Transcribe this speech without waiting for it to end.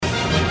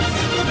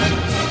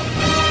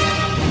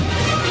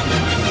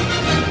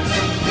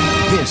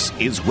This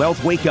is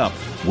Wealth Wake Up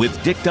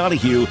with Dick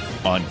Donahue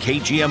on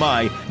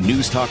KGMI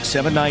News Talk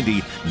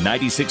 790,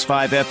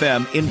 96.5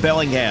 FM in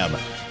Bellingham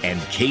and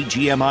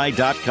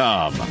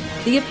KGMI.com.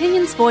 The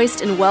opinions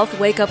voiced in Wealth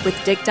Wake Up with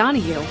Dick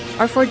Donahue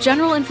are for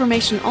general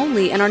information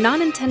only and are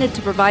not intended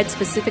to provide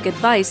specific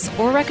advice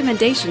or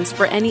recommendations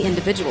for any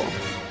individual.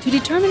 To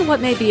determine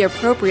what may be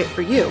appropriate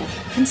for you,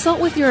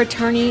 consult with your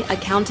attorney,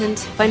 accountant,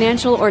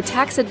 financial, or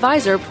tax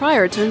advisor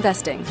prior to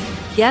investing.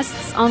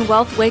 Guests on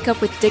Wealth Wake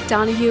Up with Dick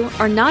Donahue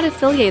are not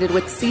affiliated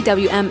with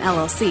CWM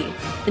LLC.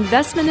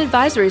 Investment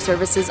advisory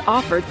services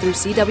offered through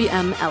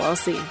CWM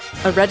LLC,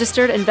 a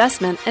registered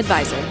investment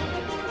advisor.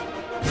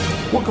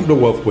 Welcome to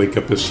Wealth Wake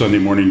Up this Sunday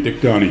morning.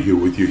 Dick Donahue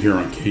with you here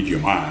on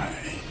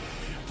KGMI.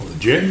 Well, the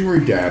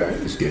January data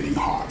is getting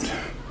hot.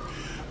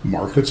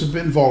 Markets have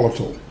been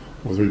volatile,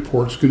 with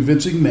reports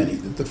convincing many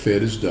that the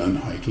Fed is done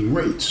hiking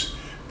rates.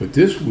 But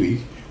this week,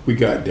 we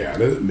got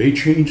data that may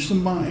change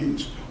some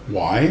minds.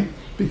 Why?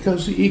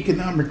 Because the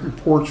economic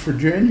reports for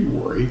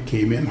January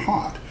came in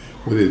hot,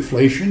 with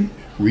inflation,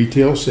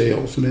 retail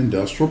sales, and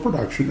industrial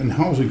production and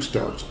housing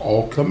starts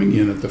all coming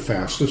in at the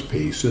fastest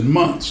pace in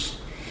months.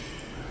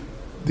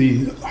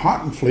 The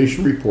hot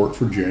inflation report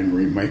for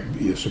January might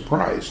be a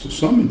surprise to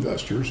some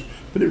investors,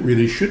 but it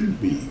really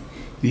shouldn't be.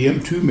 The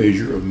M2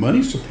 measure of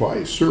money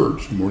supply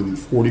surged more than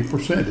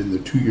 40% in the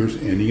 2 years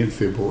ending in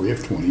February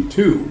of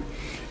 22,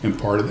 and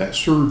part of that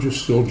surge is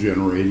still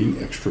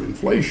generating extra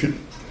inflation.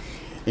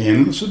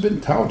 Analysts have been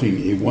touting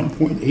a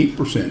 1.8%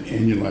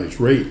 annualized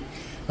rate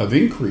of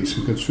increase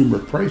in consumer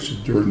prices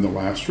during the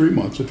last 3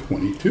 months of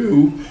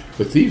 22,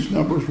 but these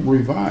numbers were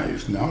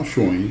revised, now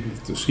showing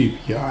that the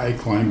CPI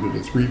climbed at a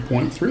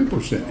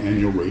 3.3%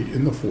 annual rate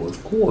in the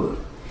fourth quarter.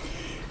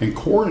 And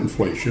core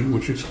inflation,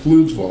 which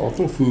excludes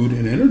volatile food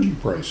and energy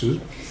prices,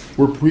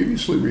 were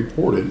previously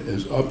reported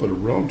as up at a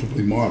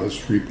relatively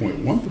modest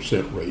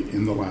 3.1% rate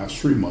in the last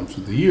 3 months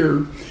of the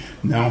year,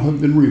 now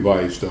have been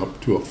revised up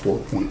to a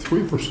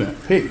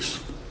 4.3% pace.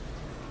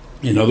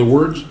 In other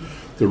words,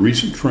 the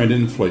recent trend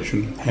in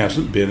inflation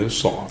hasn't been as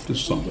soft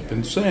as some have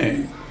been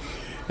saying.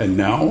 And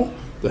now,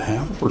 the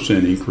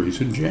 0.5%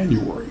 increase in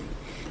January.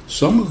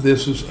 Some of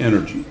this is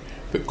energy,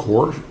 but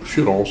core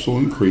should also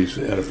increase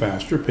at a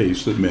faster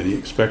pace than many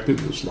expected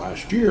this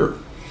last year.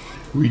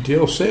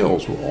 Retail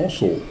sales were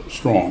also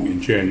strong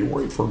in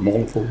January for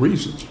multiple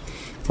reasons.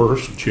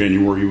 First,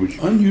 January was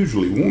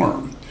unusually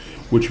warm,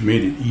 which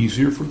made it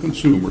easier for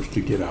consumers to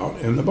get out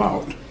and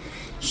about.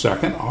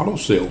 Second, auto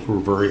sales were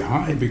very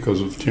high because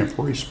of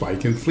temporary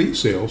spike in fleet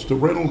sales to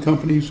rental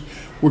companies,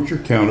 which are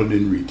counted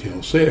in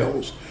retail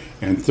sales.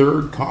 And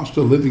third, cost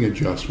of living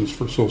adjustments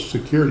for Social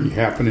Security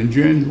happened in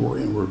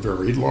January and were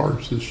very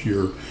large this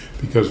year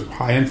because of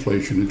high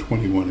inflation in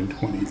 21 and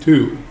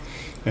 22.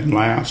 And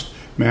last,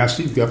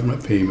 massive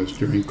government payments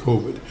during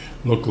COVID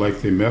looked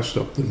like they messed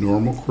up the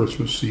normal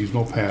Christmas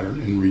seasonal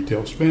pattern in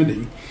retail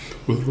spending,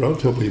 with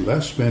relatively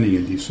less spending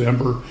in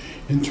December,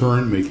 in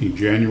turn making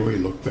January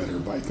look better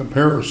by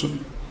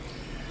comparison.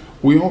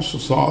 We also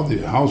saw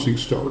the housing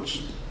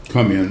starts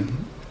come in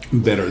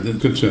better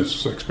than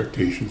consensus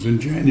expectations in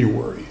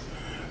January.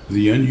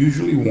 The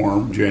unusually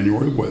warm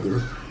January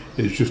weather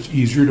is just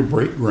easier to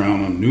break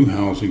ground on new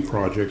housing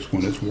projects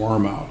when it's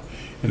warm out.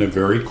 In a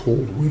very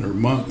cold winter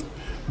month,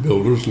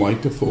 builders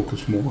like to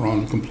focus more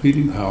on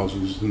completing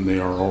houses than they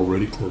are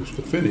already close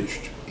to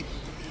finished.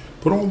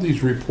 Put all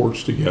these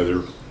reports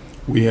together,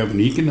 we have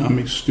an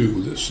economic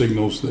stew that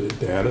signals that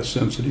a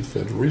data-sensitive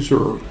Federal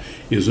Reserve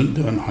isn't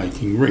done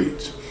hiking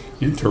rates.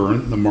 In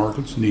turn, the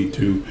markets need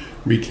to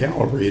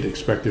recalibrate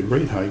expected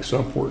rate hikes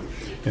upward,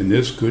 and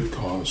this could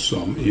cause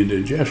some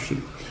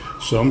indigestion.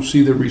 Some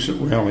see the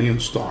recent rally in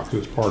stock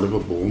as part of a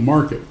bull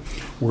market.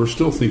 We're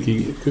still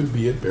thinking it could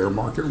be a bear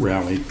market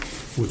rally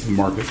with the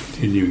market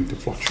continuing to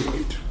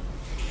fluctuate.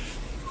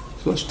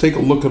 So let's take a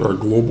look at our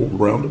global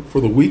roundup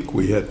for the week.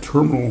 We had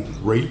terminal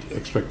rate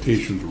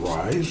expectations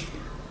rise.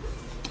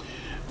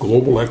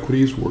 Global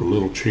equities were a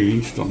little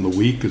changed on the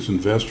week as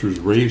investors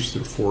raised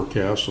their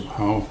forecasts of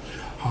how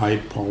high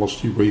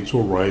policy rates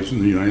will rise in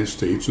the United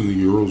States and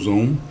the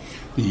Eurozone.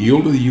 The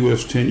yield of the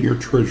U.S. 10-year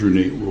Treasury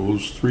note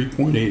rose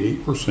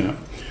 3.88%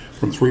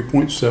 from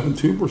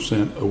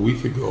 3.72% a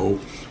week ago,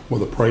 while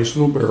the price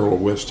of a barrel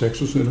of West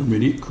Texas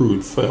Intermediate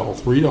crude fell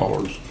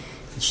 $3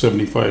 to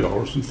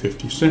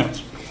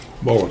 $75.50.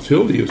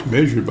 Volatility as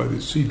measured by the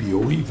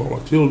CBOE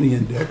Volatility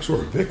Index,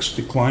 or VIX,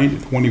 declined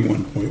to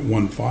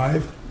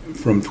 21.15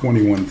 from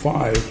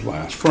 21.5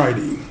 last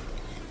Friday.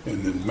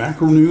 And then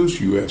macro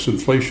news, U.S.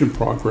 inflation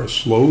progress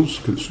slows.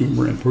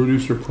 Consumer and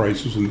producer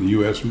prices in the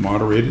U.S.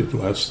 moderated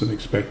less than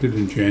expected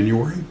in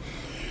January.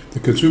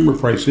 The consumer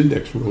price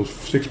index rose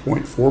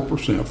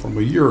 6.4% from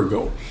a year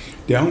ago,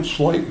 down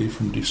slightly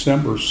from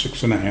December's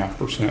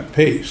 6.5%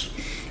 pace,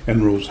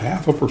 and rose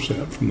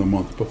 0.5% from the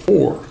month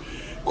before.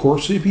 Core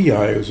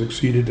CPI has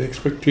exceeded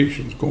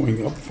expectations,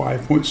 going up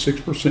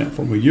 5.6%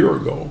 from a year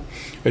ago.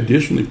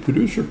 Additionally,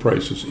 producer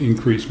prices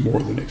increased more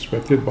than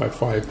expected by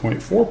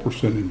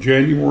 5.4% in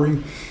January,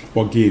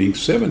 while gaining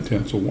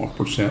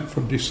 0.7%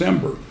 from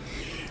December.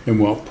 And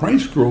while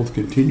price growth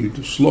continued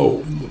to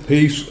slow, the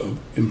pace of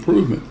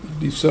improvement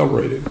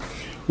decelerated,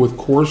 with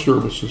core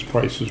services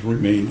prices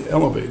remained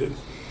elevated.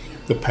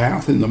 The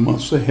path in the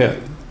months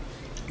ahead,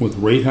 with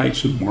rate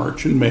hikes in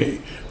March and May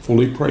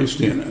fully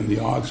priced in and the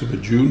odds of a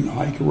June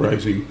hike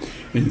rising,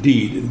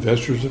 indeed,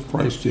 investors have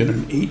priced in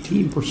an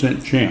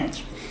 18%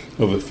 chance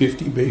of a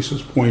 50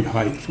 basis point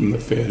hike from the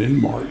Fed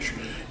in March,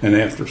 and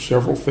after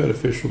several Fed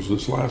officials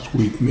this last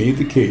week made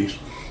the case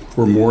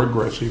for more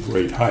aggressive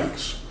rate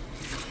hikes.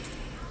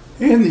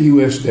 And the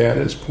U.S.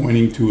 data is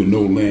pointing to a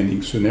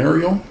no-landing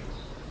scenario.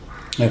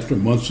 After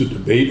months of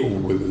debate over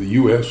whether the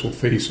U.S. will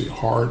face a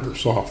hard or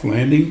soft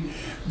landing,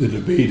 the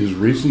debate has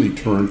recently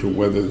turned to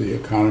whether the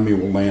economy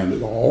will land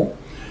at all.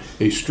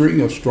 A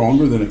string of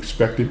stronger than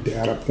expected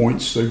data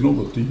points signal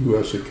that the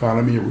U.S.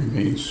 economy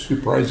remains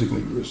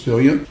surprisingly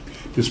resilient,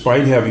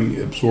 despite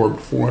having absorbed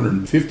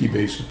 450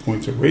 basis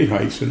points of rate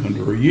hikes in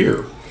under a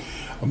year.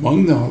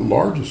 Among the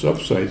largest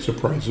upside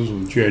surprises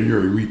was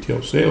January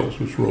retail sales,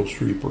 which rose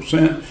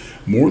 3%,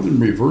 more than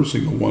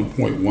reversing a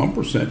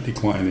 1.1%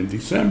 decline in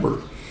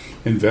December.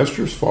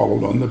 Investors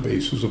followed on the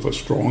basis of a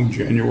strong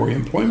January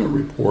employment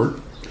report,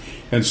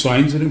 and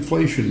signs that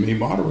inflation may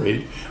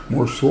moderate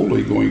more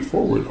slowly going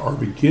forward are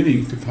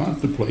beginning to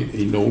contemplate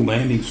a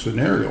no-landing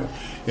scenario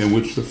in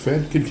which the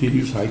Fed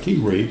continues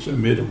hiking rates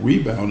amid a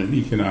rebound in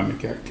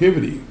economic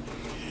activity.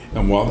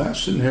 And while that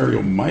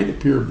scenario might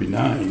appear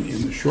benign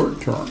in the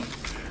short term,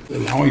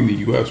 allowing the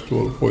U.S. to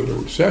avoid a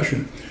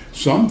recession,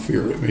 some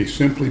fear it may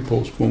simply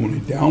postpone a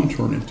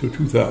downturn into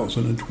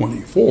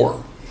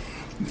 2024.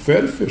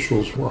 Fed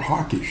officials were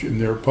hawkish in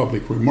their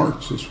public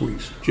remarks this week,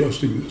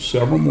 suggesting that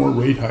several more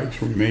rate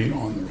hikes remain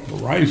on the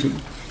horizon,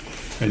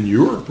 and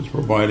Europe is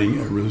providing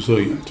a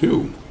resilient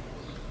too.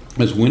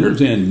 As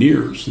winter's end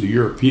nears, the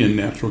European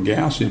natural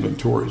gas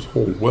inventories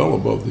hold well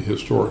above the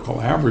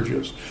historical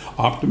averages.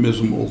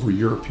 Optimism over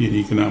European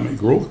economic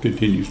growth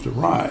continues to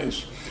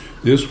rise.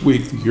 This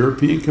week, the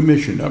European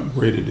Commission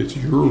upgraded its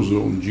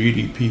Eurozone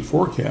GDP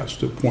forecast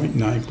to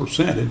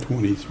 0.9% in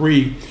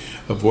 23,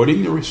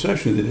 avoiding the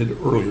recession that had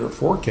earlier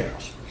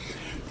forecast.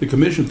 The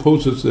Commission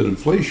posits that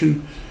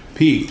inflation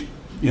peaked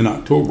in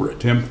October at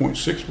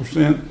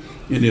 10.6%,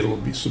 and it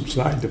will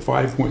subside to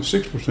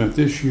 5.6%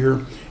 this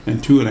year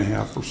and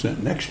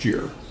 2.5% next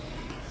year.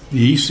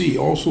 The EC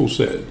also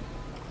said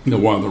that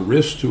while the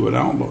risks to an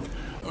outlook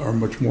are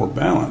much more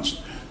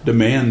balanced,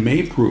 demand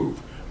may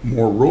prove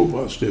more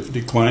robust if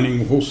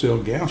declining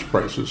wholesale gas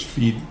prices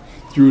feed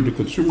through to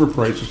consumer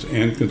prices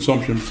and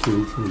consumption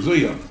proves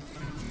resilient.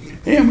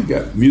 And we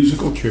got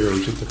musical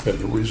chairs at the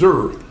Federal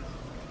Reserve.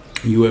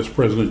 U.S.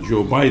 President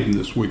Joe Biden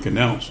this week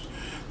announced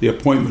the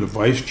appointment of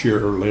Vice Chair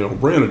Lael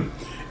Brainard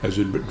as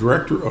a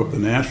director of the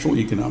National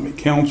Economic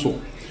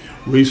Council.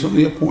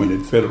 Recently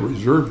appointed Federal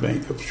Reserve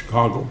Bank of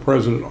Chicago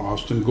President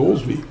Austin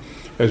Goolsbee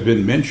has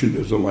been mentioned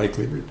as a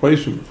likely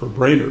replacement for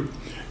Brainard.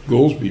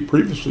 Goolsbee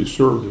previously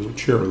served as a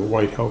chair of the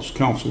White House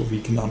Council of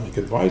Economic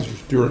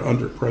Advisors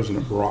under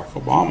President Barack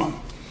Obama.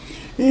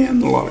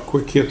 And a lot of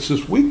quick hits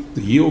this week.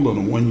 The yield on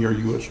a one-year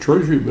U.S.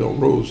 Treasury bill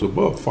rose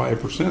above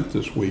 5%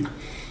 this week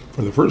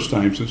for the first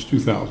time since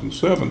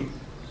 2007.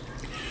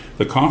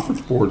 The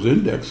Conference Board's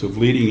index of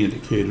leading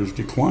indicators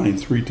declined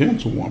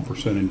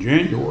 0.3% in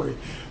January,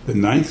 the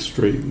ninth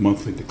straight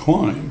monthly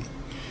decline.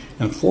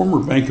 And former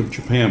Bank of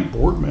Japan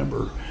board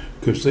member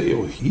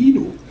Kazuo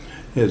Hiro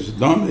has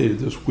nominated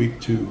this week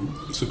to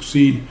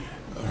succeed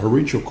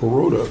Hiroshi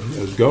Kuroda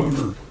as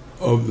governor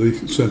of the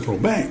central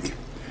bank.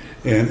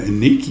 And a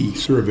Nikkei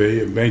survey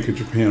of Bank of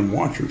Japan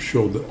watchers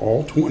showed that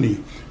all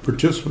 20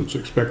 participants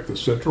expect the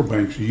central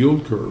bank's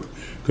yield curve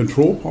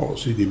control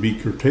policy to be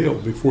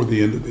curtailed before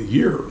the end of the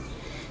year.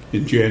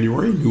 In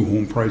January, new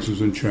home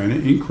prices in China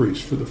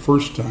increased for the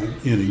first time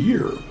in a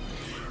year.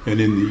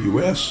 And in the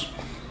U.S.,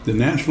 the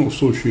National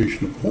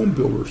Association of Home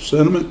Builders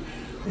Sentiment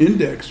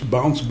Index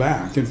bounced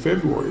back in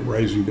February,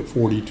 rising to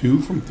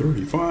 42 from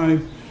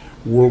 35.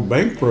 World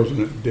Bank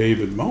President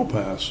David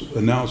Malpass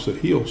announced that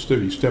he'll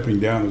be stepping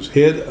down as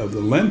head of the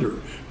lender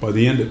by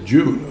the end of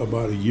June,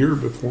 about a year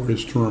before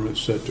his term is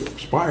set to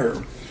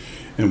expire.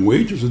 And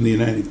wages in the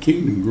United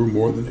Kingdom grew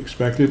more than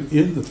expected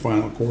in the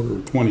final quarter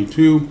of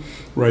 22,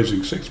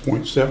 rising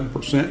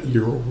 6.7%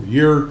 year over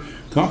year,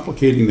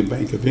 complicating the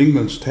Bank of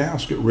England's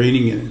task at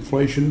reining in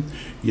inflation.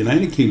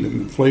 United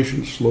Kingdom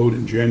inflation slowed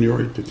in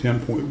January to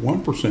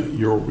 10.1%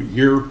 year over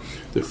year,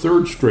 the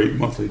third straight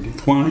monthly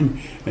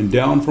decline, and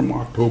down from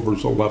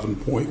October's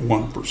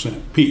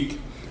 11.1% peak.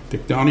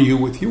 Dick Donahue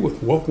with you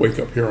with Wealth Wake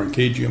Up here on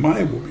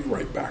KGMI. We'll be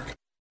right back.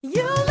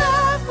 You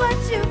love what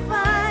you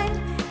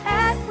find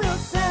at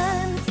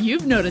Wilson's.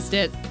 You've noticed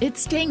it.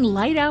 It's staying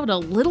light out a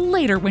little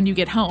later when you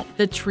get home.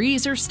 The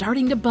trees are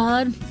starting to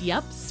bud.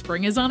 Yep,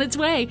 spring is on its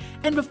way.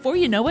 And before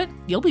you know it,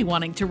 you'll be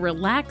wanting to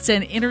relax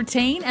and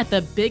entertain at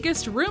the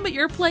biggest room at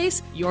your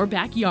place, your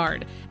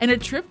backyard. And a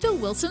trip to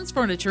Wilson's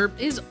Furniture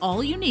is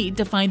all you need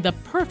to find the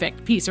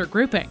perfect piece or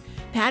grouping.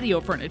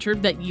 Patio furniture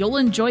that you'll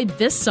enjoy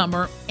this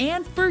summer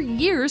and for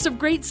years of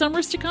great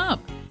summers to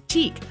come.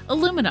 teak,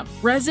 aluminum,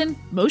 resin,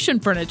 motion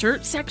furniture,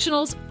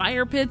 sectionals,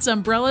 fire pits,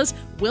 umbrellas.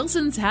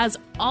 Wilson's has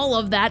all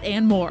of that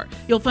and more.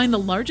 You'll find the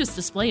largest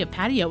display of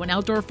patio and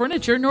outdoor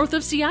furniture north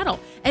of Seattle.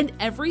 And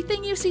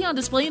everything you see on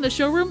display in the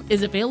showroom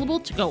is available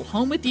to go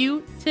home with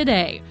you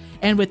today.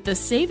 And with the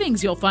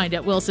savings you'll find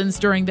at Wilson's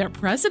during their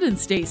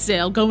President's Day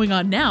sale going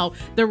on now,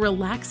 the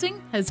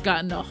relaxing has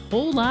gotten a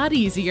whole lot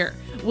easier.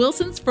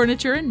 Wilson's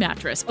Furniture and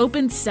Mattress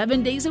open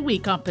 7 days a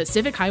week on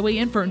Pacific Highway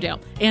in Ferndale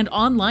and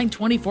online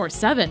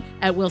 24/7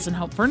 at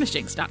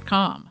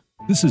wilsonhomefurnishings.com.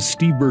 This is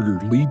Steve Berger,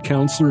 lead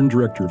counselor and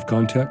director of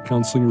Contact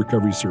Counseling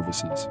Recovery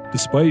Services.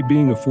 Despite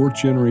being a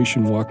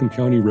fourth-generation Whatcom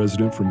County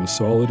resident from a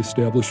solid,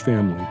 established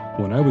family,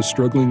 when I was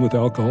struggling with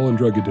alcohol and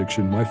drug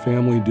addiction, my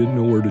family didn't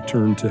know where to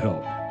turn to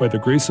help. By the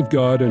grace of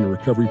God and a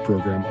recovery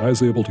program, I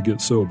was able to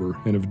get sober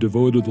and have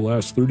devoted the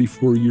last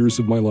 34 years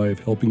of my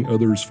life helping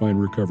others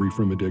find recovery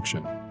from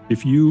addiction.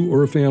 If you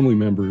or a family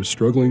member is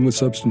struggling with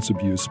substance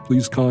abuse,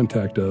 please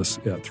contact us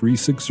at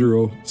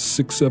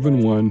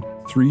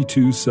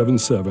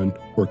 360-671-3277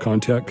 or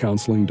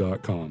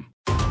contactcounseling.com.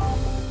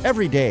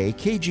 Every day,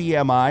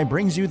 KGMI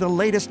brings you the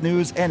latest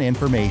news and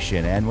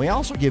information, and we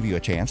also give you a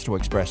chance to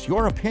express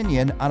your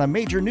opinion on a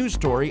major news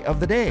story of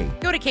the day.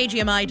 Go to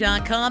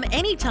KGMI.com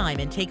anytime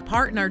and take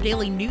part in our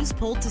daily news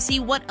poll to see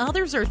what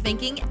others are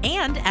thinking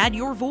and add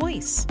your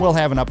voice. We'll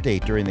have an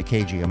update during the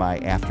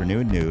KGMI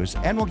afternoon news,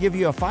 and we'll give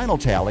you a final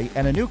tally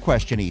and a new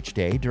question each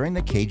day during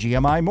the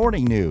KGMI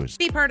morning news.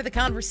 Be part of the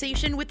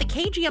conversation with the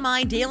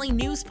KGMI daily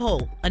news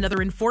poll,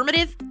 another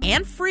informative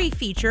and free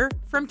feature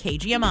from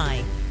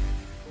KGMI.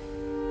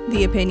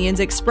 The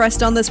opinions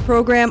expressed on this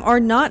program are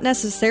not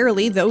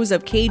necessarily those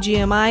of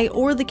KGMI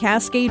or the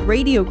Cascade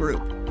Radio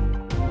Group.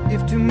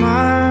 If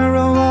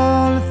tomorrow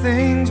all the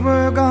things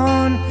were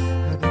gone,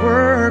 I'd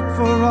work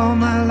for all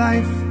my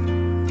life,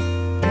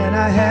 and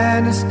I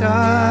had to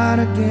start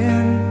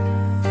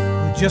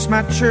again with just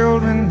my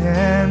children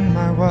and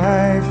my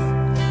wife.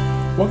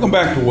 Welcome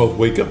back to Wealth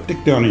Wake Up.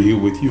 Dick Donahue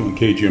with you on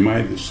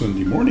KGMI this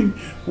Sunday morning.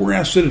 We're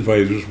Asset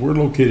Advisors. We're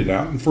located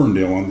out in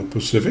Ferndale on the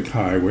Pacific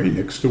Highway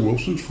next to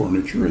Wilson's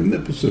Furniture in the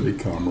Pacific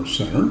Commerce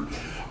Center.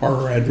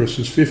 Our address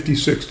is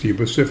 5060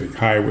 Pacific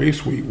Highway,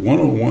 Suite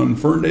 101,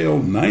 Ferndale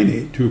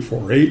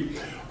 98248.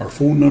 Our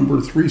phone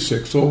number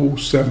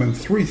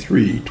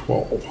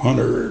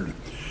 360-733-1200.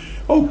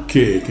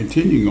 Okay,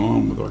 continuing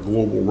on with our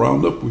global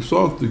roundup, we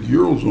saw that the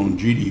Eurozone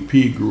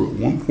GDP grew at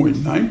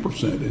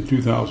 1.9% in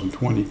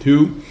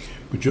 2022,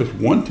 with just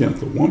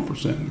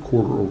 0.1%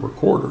 quarter over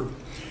quarter.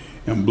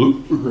 And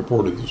Bloomberg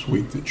reported this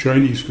week that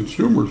Chinese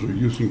consumers are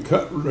using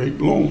cut-rate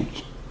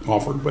loans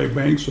offered by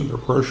banks under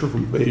pressure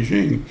from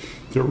Beijing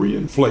to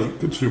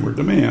reinflate consumer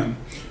demand,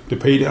 to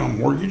pay down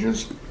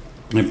mortgages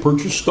and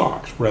purchase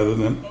stocks rather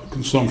than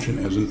consumption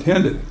as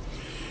intended.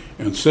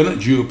 And Senate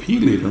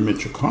GOP leader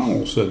Mitch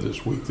McConnell said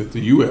this week that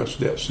the U.S.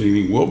 debt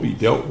ceiling will be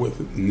dealt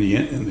with in the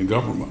end, and the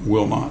government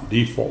will not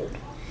default.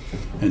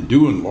 And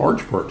due in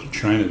large part to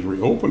China's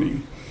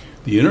reopening,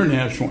 the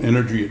International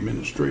Energy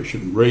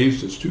Administration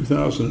raised its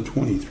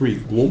 2023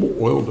 global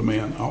oil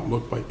demand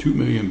outlook by 2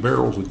 million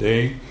barrels a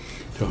day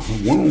to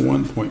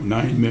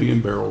 101.9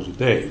 million barrels a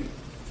day.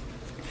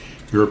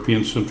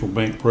 European Central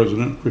Bank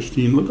President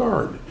Christine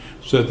Lagarde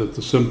said that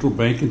the central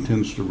bank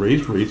intends to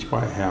raise rates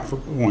by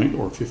 0.5 point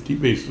or 50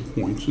 basis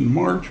points in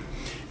March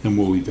and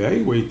will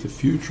evaluate the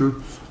future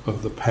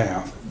of the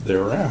path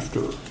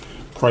thereafter.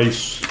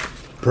 Price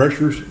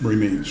pressures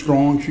remain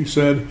strong, she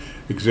said.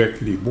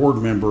 Executive Board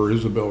member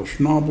Isabel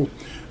Schnabel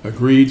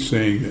agreed,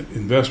 saying that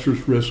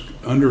investors risk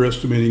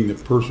underestimating the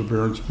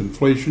perseverance of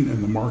inflation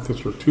and the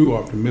markets are too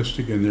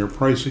optimistic in their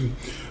pricing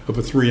of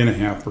a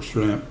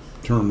 3.5%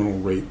 terminal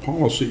rate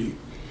policy.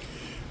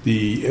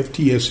 The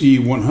FTSE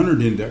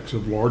 100 index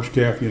of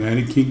large-cap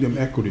United Kingdom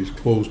equities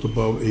closed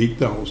above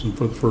 8,000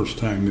 for the first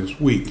time this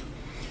week.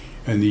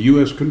 And the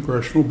U.S.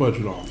 Congressional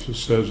Budget Office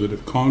says that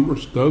if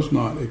Congress does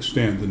not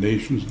extend the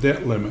nation's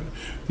debt limit,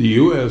 the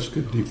U.S.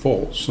 could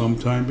default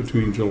sometime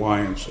between July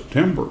and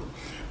September.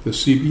 The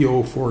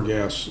CBO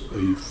forecasts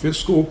a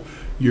fiscal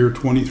year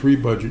 23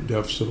 budget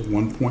deficit of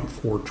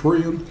 $1.4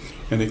 trillion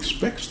and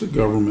expects the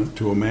government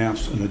to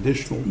amass an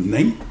additional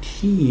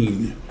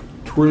 $19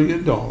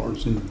 trillion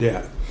in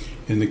debt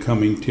in the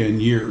coming 10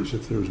 years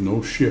if there's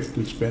no shift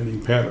in spending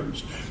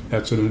patterns.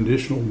 That's an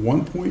additional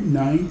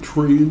 $1.9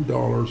 trillion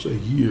a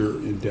year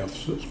in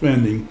deficit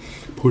spending,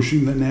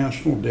 pushing the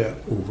national debt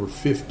over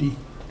 $50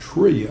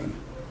 trillion.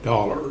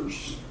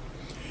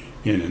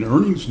 In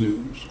earnings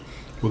news,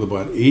 with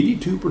about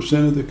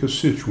 82% of the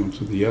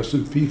constituents of the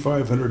S&P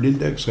 500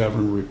 index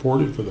having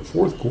reported for the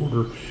fourth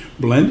quarter,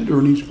 blended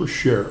earnings per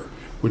share,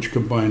 which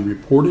combined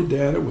reported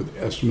data with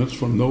estimates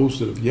from those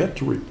that have yet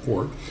to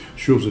report,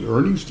 shows that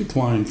earnings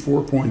declined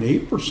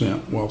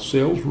 4.8%, while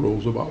sales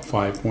rose about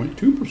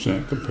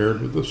 5.2% compared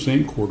with the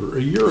same quarter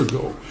a year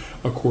ago,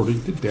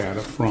 according to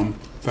data from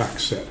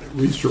FactSet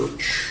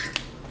Research.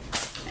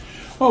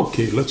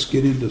 Okay, let's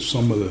get into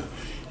some of the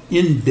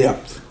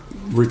in-depth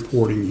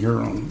reporting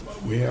here.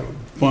 We have a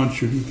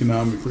bunch of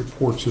economic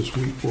reports this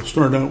week. We'll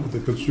start out with the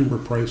Consumer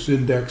Price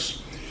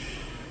Index.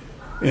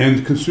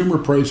 And consumer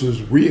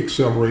prices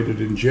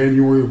re-accelerated in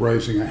January,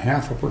 rising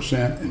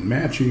 0.5% and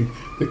matching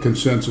the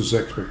consensus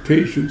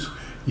expectations.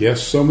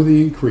 Yes, some of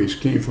the increase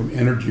came from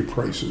energy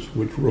prices,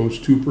 which rose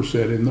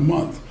 2% in the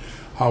month.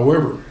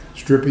 However,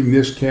 stripping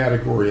this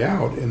category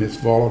out and its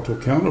volatile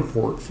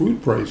counterpart,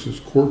 food prices,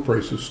 core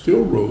prices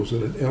still rose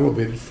at an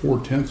elevated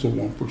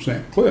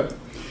 0.4% clip.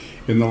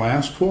 In the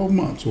last 12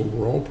 months,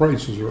 overall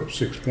prices are up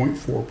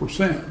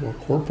 6.4%, while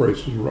core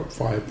prices are up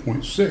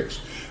 5.6%,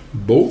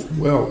 both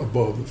well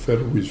above the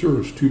Federal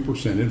Reserve's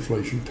 2%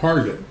 inflation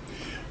target.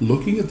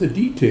 Looking at the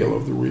detail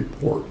of the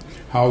report,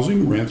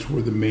 housing rents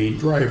were the main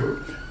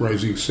driver,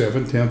 rising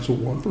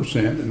 0.7%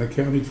 and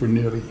accounting for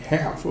nearly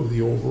half of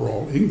the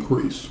overall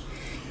increase.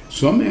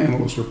 Some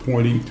analysts are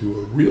pointing to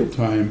a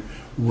real-time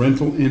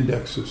rental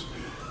indexes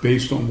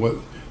based on what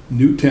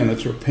new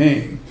tenants are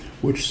paying,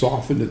 which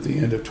softened at the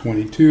end of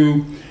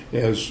 22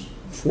 as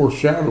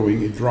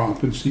foreshadowing a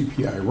drop in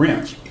CPI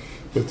rents.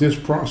 But this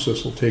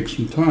process will take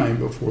some time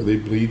before they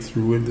bleed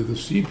through into the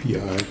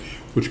CPI,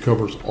 which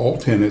covers all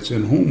tenants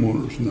and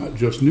homeowners, not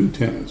just new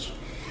tenants.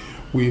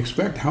 We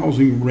expect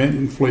housing rent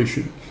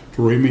inflation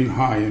to remain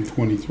high in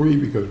 23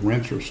 because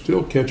rents are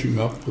still catching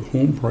up with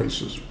home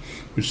prices,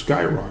 which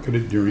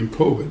skyrocketed during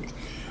COVID.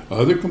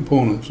 Other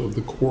components of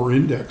the core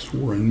index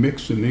were in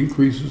mix and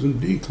increases and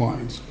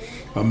declines.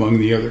 Among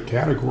the other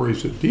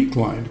categories that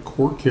declined,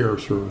 core care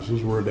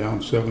services were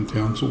down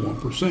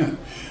 0.7%.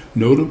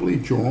 Notably,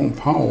 Jerome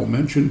Powell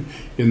mentioned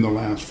in the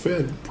last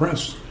Fed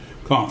press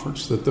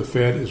conference that the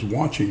Fed is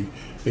watching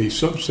a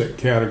subset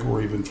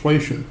category of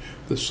inflation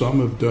that some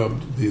have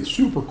dubbed the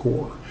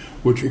supercore,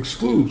 which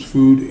excludes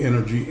food,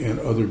 energy, and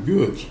other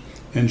goods,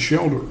 and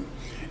shelter,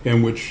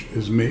 and which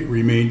has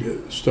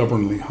remained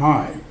stubbornly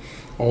high.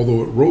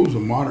 Although it rose a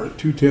moderate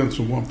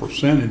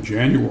 0.2% in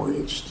January,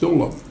 it's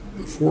still up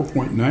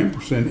 4.9%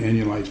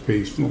 annualized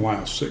pace in the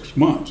last 6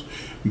 months.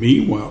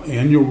 Meanwhile,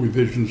 annual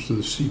revisions to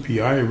the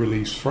CPI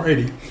released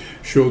Friday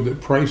showed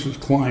that prices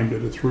climbed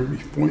at a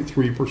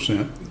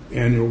 3.3%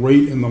 annual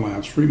rate in the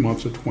last 3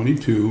 months of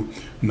 22,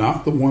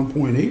 not the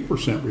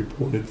 1.8%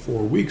 reported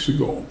 4 weeks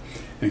ago.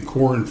 And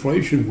core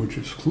inflation, which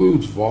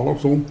excludes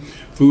volatile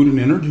food and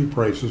energy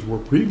prices, were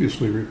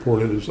previously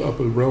reported as up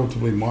a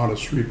relatively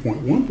modest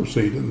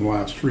 3.1% in the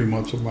last 3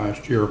 months of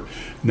last year,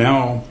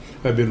 now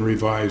have been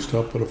revised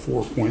up at a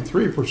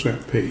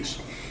 4.3% pace.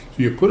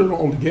 So you put it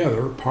all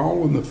together,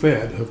 Powell and the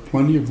Fed have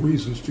plenty of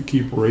reasons to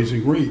keep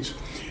raising rates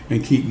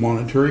and keep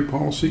monetary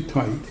policy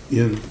tight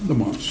in the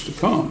months to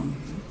come.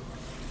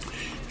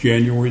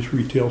 January's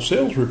retail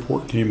sales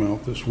report came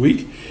out this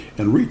week,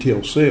 and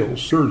retail sales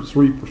surged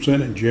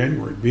 3% in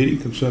January, beating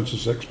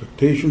consensus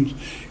expectations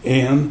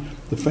and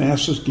the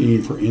fastest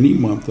gain for any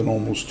month in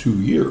almost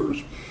 2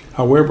 years.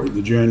 However,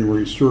 the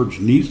January surge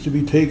needs to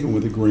be taken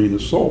with a grain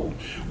of salt.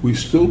 We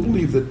still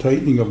believe that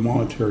tightening of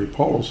monetary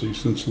policy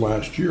since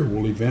last year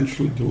will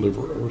eventually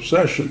deliver a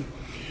recession.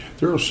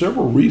 There are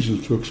several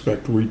reasons to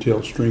expect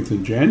retail strength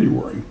in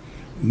January,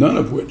 none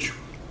of which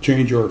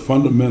change our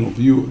fundamental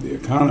view of the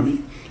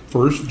economy.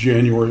 First,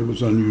 January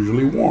was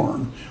unusually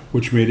warm,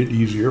 which made it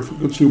easier for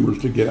consumers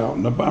to get out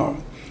and about.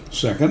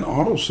 Second,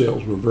 auto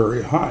sales were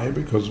very high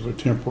because of a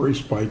temporary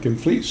spike in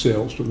fleet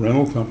sales to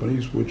rental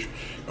companies, which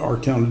are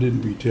counted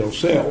in retail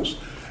sales.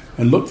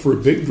 And look for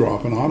a big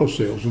drop in auto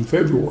sales in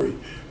February.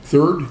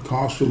 Third,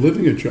 cost of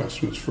living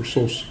adjustments for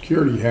Social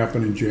Security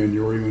happened in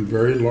January and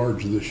very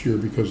large this year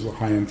because of the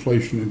high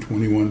inflation in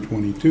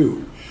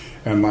 21-22.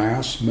 And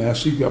last,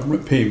 massive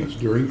government payments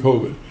during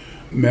COVID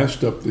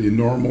messed up the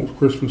normal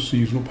Christmas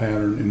seasonal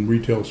pattern in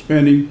retail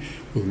spending,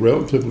 with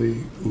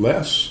relatively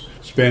less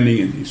spending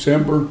in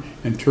December,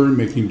 in turn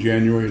making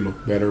January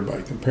look better by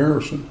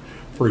comparison.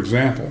 For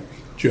example,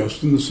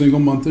 just in the single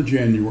month of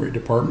January,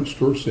 department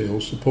store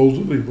sales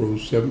supposedly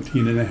rose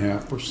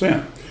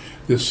 17.5%.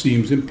 This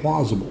seems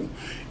implausible.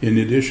 In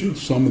addition,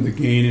 some of the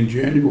gain in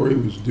January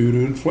was due to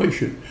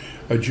inflation.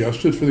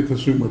 Adjusted for the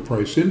Consumer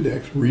Price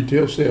Index,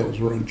 retail sales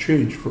were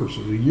unchanged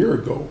versus a year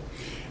ago.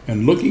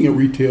 And looking at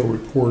retail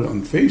report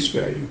on face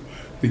value,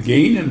 the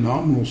gain in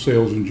nominal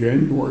sales in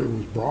January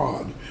was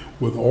broad,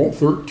 with all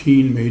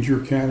 13 major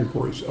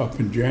categories up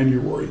in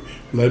January,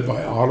 led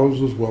by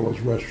autos as well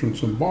as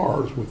restaurants and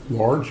bars, with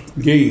large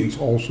gains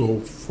also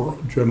for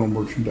general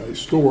merchandise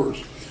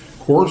stores.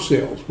 Core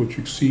sales, which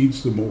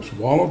exceeds the most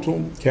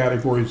volatile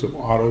categories of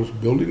autos,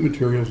 building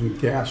materials, and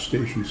gas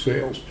station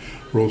sales,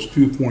 rose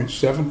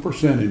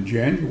 2.7% in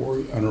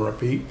January and are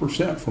up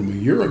 8% from a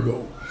year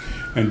ago.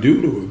 And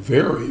due to a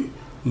very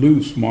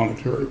loose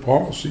monetary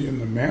policy and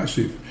the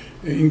massive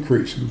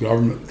increase in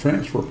government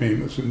transfer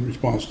payments in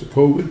response to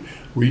COVID,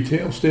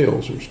 retail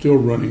sales are still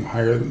running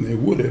higher than they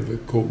would have if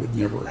COVID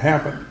never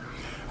happened.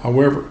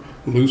 However,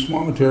 loose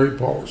monetary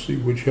policy,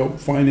 which helped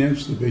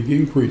finance the big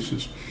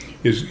increases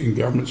in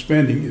government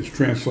spending, is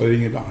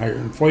translating into higher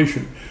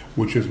inflation,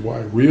 which is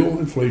why real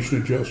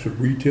inflation-adjusted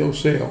retail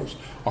sales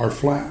are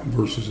flat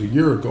versus a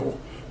year ago.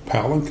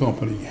 Powell and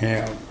Company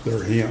have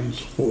their hands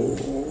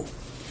full.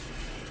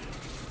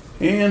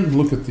 And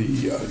look at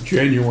the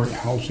January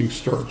housing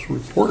starts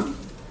report.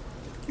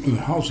 The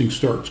housing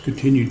starts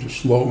continued to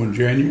slow in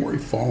January,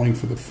 falling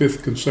for the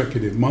 5th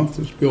consecutive month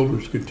as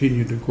builders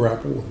continue to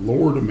grapple with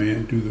lower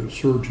demand due to the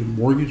surge in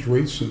mortgage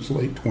rates since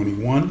late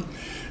 21.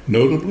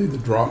 Notably, the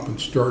drop in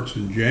starts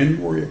in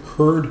January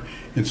occurred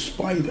in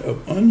spite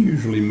of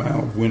unusually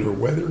mild winter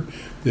weather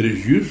that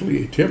is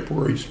usually a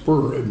temporary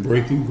spur in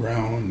breaking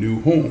ground on new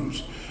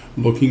homes.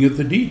 Looking at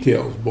the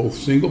details, both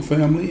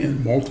single-family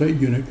and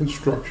multi-unit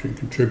construction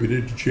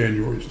contributed to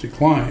January's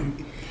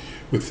decline.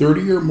 With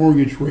 30-year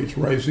mortgage rates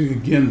rising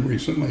again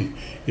recently,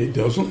 it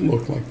doesn't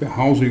look like the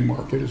housing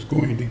market is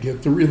going to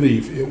get the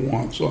relief it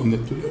wants on the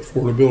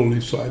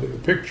affordability side of the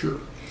picture.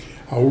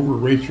 However,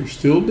 rates are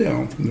still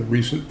down from the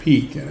recent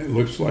peak, and it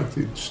looks like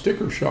the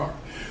sticker shock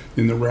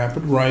in the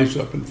rapid rise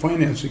up in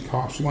financing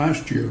costs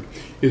last year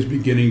is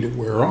beginning to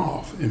wear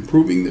off,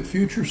 improving the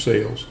future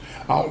sales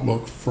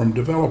outlook from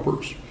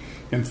developers.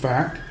 In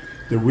fact,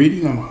 the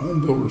reading on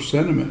home builder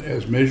sentiment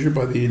as measured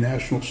by the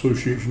National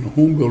Association of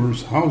Home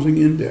Builders Housing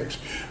Index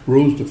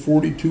rose to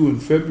 42 in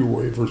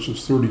February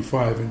versus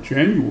 35 in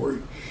January.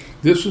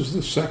 This is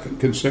the second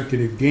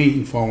consecutive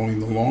gain following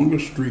the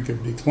longest streak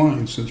of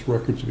decline since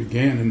records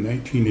began in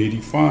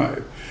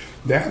 1985.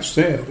 That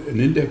said,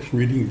 an index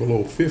reading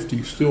below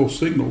 50 still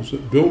signals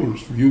that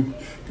builders view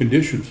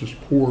conditions as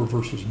poor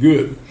versus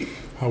good.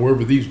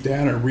 However, these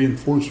data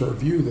reinforce our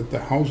view that the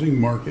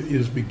housing market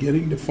is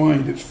beginning to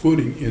find its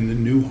footing in the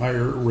new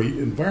higher rate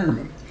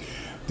environment.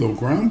 Though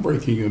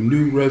groundbreaking of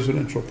new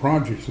residential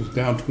projects is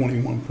down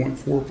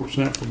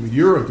 21.4% from a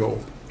year ago,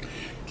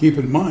 keep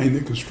in mind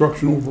that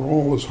construction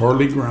overall is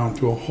hardly ground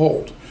to a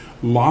halt.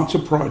 Lots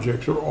of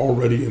projects are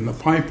already in the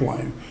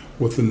pipeline,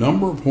 with the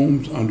number of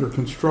homes under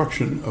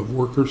construction of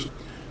workers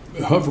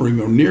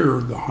hovering or near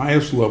the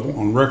highest level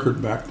on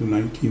record back to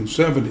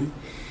 1970.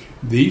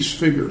 These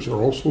figures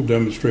also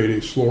demonstrate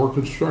a slower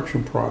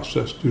construction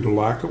process due to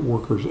lack of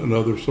workers and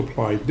other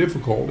supply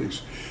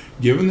difficulties.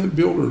 Given that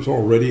builders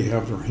already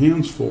have their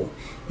hands full,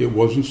 it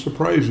wasn't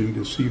surprising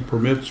to see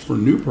permits for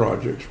new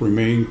projects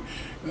remain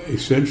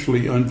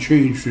essentially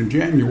unchanged in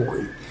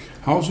January.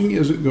 Housing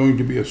isn't going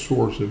to be a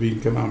source of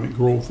economic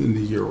growth in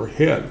the year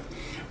ahead,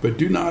 but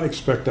do not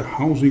expect a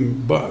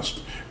housing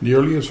bust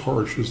nearly as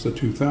harsh as the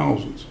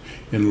 2000s.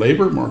 In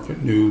labor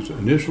market news,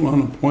 initial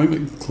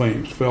unemployment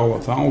claims fell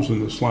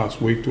 1,000 this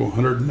last week to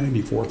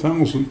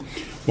 194,000,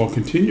 while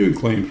continuing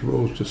claims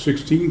rose to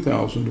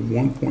 16,000 to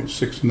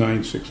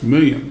 1.696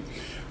 million.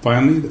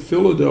 Finally, the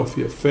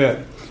Philadelphia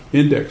Fed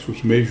Index,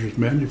 which measures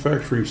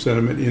manufacturing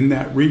sentiment in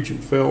that region,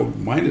 fell to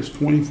minus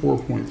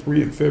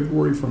 24.3 in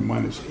February from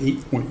minus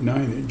 8.9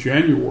 in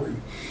January.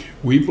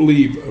 We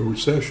believe a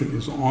recession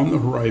is on the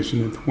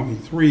horizon in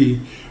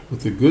 23,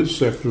 with the goods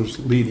sectors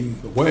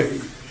leading the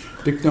way.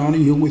 Dick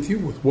Donahue with you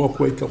with Wealth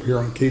Wake Up here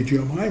on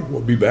KGMI.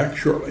 We'll be back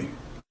shortly.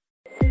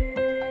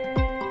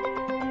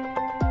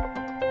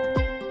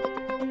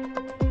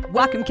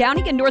 Whatcom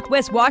County and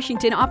Northwest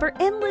Washington offer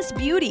endless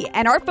beauty,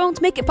 and our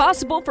phones make it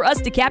possible for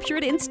us to capture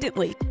it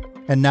instantly.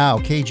 And now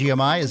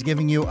KGMI is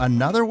giving you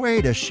another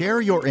way to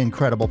share your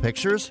incredible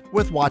pictures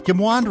with Whatcom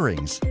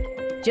Wanderings.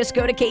 Just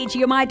go to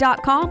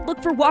KGMI.com,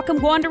 look for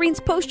Whatcom Wanderings,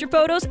 post your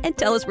photos, and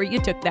tell us where you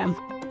took them.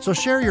 So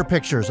share your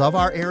pictures of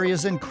our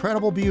area's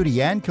incredible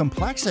beauty and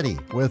complexity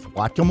with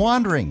Whatcom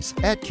Wanderings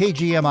at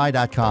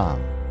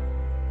KGMI.com.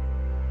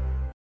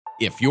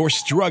 If you're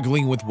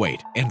struggling with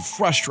weight and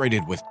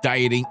frustrated with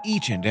dieting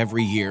each and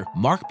every year,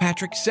 Mark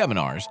Patrick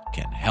Seminars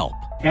can help.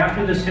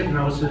 After this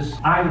hypnosis,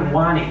 I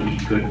want to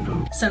eat good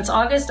food. Since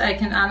August, I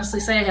can honestly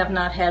say I have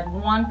not had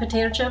one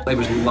potato chip. It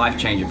was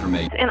life-changing for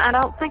me. And I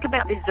don't think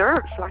about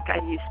desserts like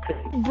I used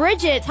to.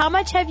 Bridget, how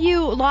much have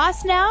you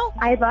lost now?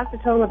 I had lost a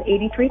total of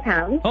 83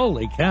 pounds.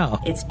 Holy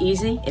cow. It's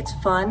easy, it's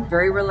fun,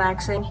 very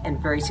relaxing,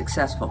 and very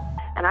successful.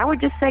 And I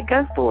would just say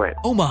go for it.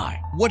 Oh my,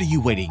 what are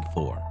you waiting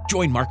for?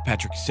 Join Mark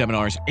Patrick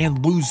Seminars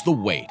and lose the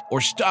weight or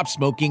stop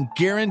smoking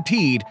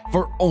guaranteed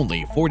for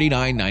only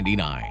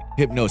 $49.99.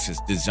 Hypnosis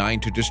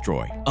designed to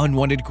destroy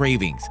unwanted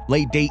cravings,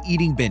 late-day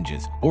eating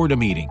binges,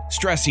 boredom eating,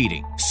 stress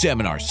eating.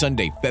 Seminar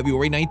Sunday,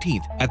 February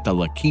 19th at the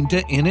La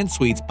Quinta Inn and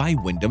Suites by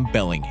Wyndham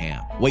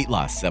Bellingham. Weight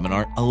loss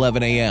seminar,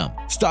 11 a.m.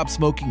 Stop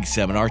smoking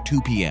seminar,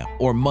 2 p.m.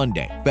 Or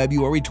Monday,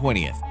 February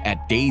 20th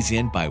at Days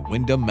Inn by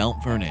Wyndham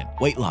Mount Vernon.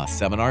 Weight loss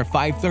seminar,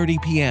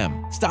 5:30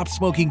 p.m. Stop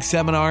smoking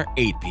seminar,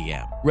 8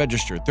 p.m.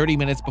 Register 30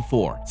 minutes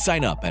before.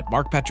 Sign up at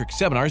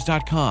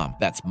markpatrickseminars.com.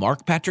 That's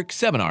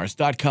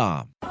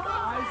markpatrickseminars.com.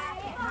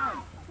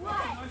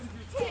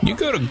 You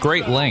go to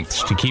great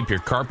lengths to keep your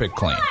carpet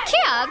clean.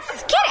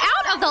 Kids, get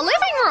out of the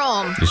living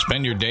room. You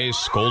spend your days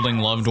scolding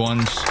loved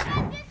ones.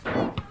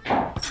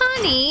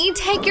 Honey,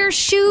 take your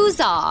shoes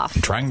off.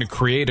 Trying to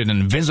create an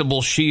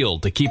invisible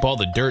shield to keep all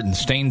the dirt and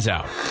stains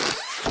out.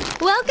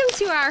 Welcome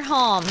to our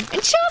home.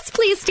 And just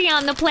please stay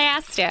on the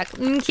plastic,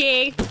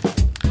 okay?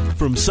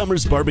 From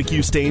summer's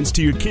barbecue stains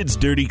to your kids'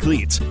 dirty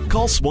cleats,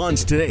 call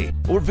Swans today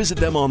or visit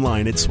them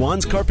online at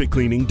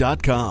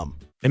swanscarpetcleaning.com.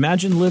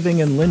 Imagine living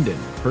in Linden,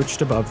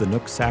 perched above the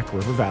Nooksack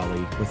River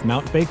Valley with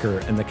Mount Baker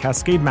and the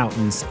Cascade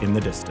Mountains in the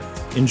distance.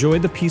 Enjoy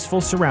the peaceful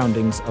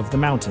surroundings of the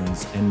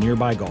mountains and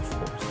nearby golf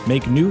course.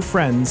 Make new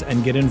friends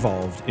and get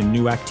involved in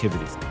new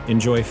activities.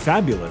 Enjoy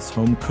fabulous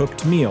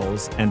home-cooked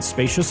meals and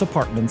spacious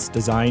apartments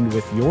designed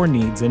with your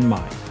needs in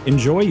mind.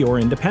 Enjoy your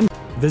independence.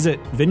 Visit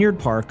Vineyard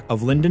Park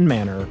of Linden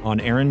Manor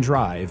on Aaron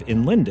Drive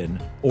in Linden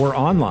or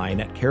online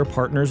at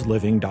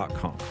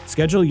carepartnersliving.com.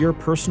 Schedule your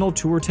personal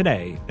tour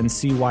today and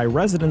see why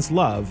residents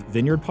love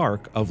Vineyard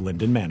Park of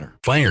Linden Manor.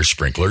 Fire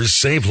sprinklers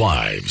save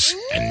lives,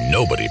 and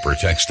nobody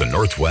protects the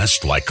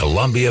Northwest like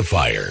Columbia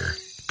Fire.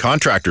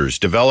 Contractors,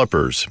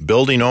 developers,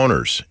 building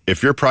owners,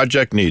 if your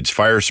project needs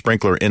fire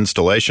sprinkler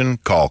installation,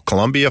 call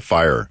Columbia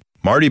Fire.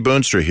 Marty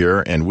Boonstra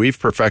here, and we've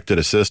perfected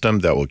a system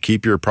that will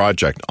keep your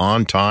project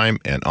on time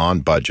and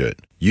on budget.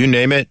 You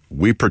name it,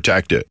 we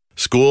protect it.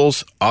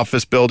 Schools,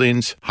 office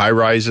buildings,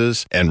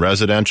 high-rises, and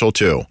residential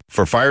too.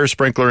 For fire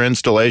sprinkler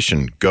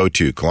installation, go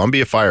to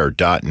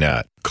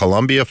columbiafire.net.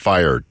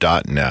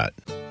 columbiafire.net.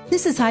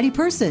 This is Heidi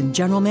Person,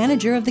 General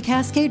Manager of the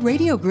Cascade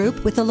Radio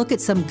Group, with a look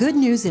at some good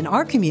news in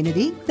our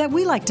community that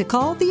we like to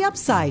call the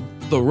Upside.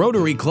 The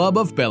Rotary Club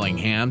of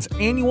Bellingham's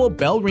annual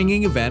bell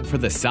ringing event for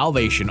the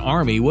Salvation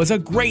Army was a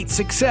great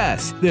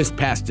success. This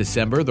past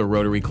December, the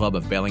Rotary Club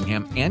of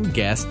Bellingham and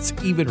guests,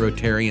 even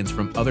Rotarians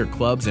from other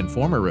clubs and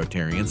former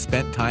Rotarians,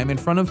 spent time in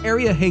front of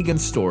area Hagen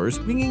stores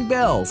ringing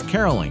bells,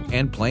 caroling,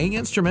 and playing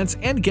instruments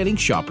and getting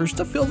shoppers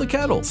to fill the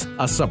kettles.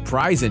 A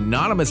surprise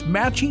anonymous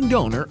matching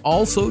donor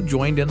also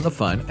joined in the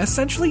fun,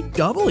 essentially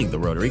doubling the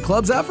Rotary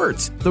Club's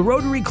efforts. The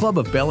Rotary Club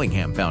of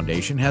Bellingham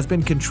Foundation has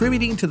been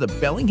contributing to the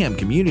Bellingham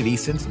community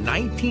since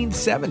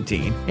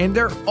 1917, and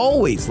they're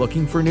always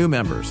looking for new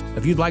members.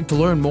 If you'd like to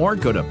learn more,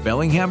 go to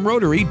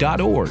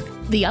bellinghamrotary.org.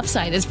 The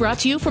Upside is brought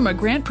to you from a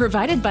grant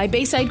provided by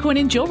Bayside Coin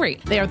and Jewelry.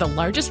 They are the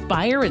largest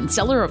buyer and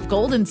seller of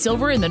gold and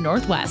silver in the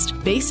Northwest.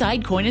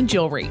 Bayside Coin and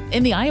Jewelry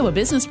in the Iowa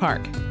Business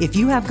Park. If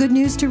you have good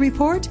news to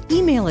report,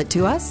 email it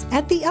to us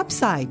at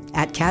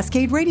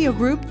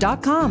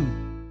theupside@cascaderadiogroup.com.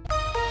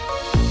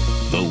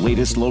 The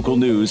latest local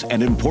news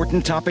and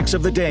important topics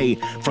of the day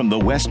from the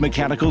West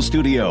Mechanical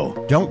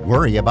Studio. Don't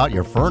worry about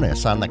your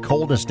furnace on the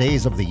coldest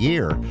days of the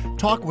year.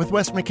 Talk with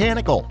West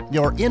Mechanical,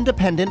 your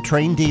independent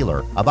Trane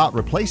dealer, about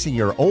replacing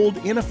your old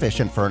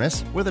inefficient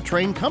furnace with a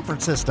Trane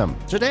comfort system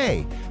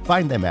today.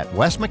 Find them at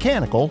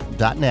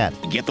westmechanical.net.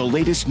 Get the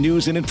latest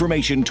news and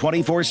information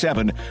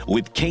 24/7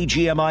 with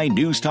KGMI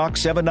News Talk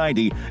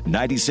 790,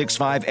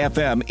 96.5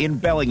 FM in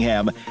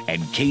Bellingham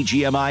and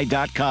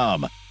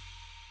KGMI.com.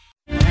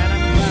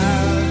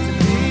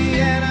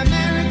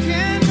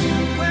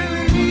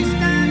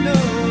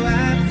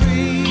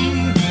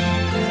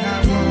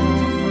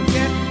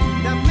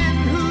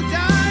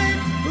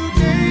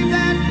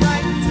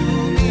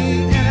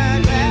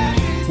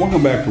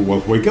 Welcome back to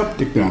Wealth Wake Up.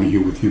 Dick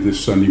Donahue with you this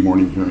Sunday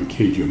morning here in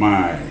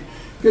KGMI.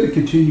 Going to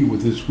continue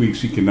with this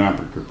week's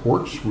economic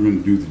reports. We're going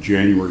to do the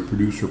January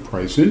Producer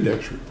Price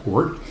Index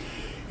report.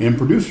 And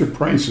producer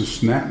prices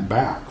snapped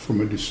back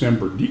from a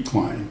December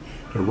decline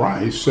to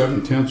rise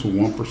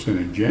 0.7%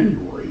 in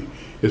January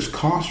as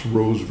costs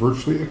rose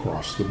virtually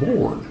across the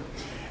board.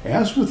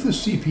 As with the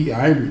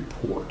CPI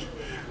report,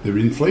 the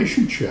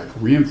inflation check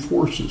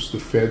reinforces the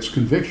Fed's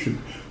conviction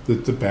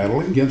that the battle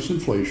against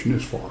inflation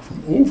is far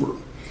from over.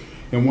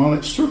 And while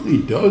it certainly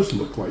does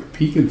look like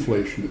peak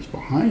inflation is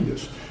behind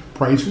us,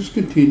 prices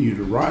continue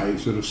to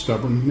rise at a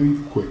stubbornly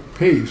quick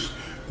pace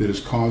that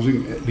is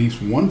causing at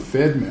least one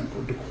Fed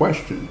member to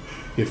question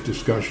if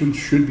discussions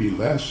should be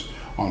less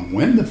on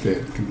when the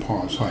Fed can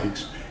pause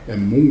hikes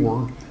and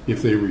more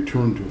if they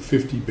return to a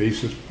 50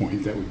 basis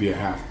point, that would be a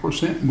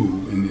 0.5%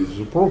 move and is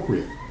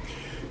appropriate.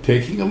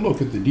 Taking a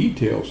look at the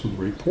details of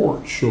the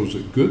report shows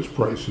that goods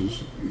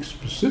prices,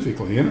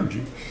 specifically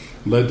energy,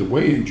 led the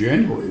way in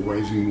January,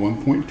 rising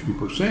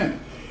 1.2%.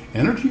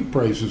 Energy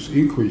prices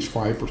increased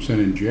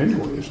 5% in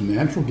January as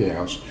natural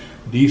gas,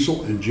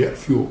 diesel, and jet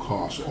fuel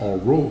costs all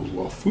rose,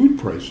 while food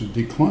prices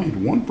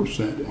declined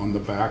 1% on the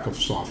back of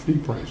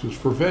softening prices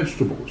for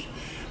vegetables.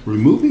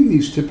 Removing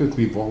these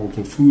typically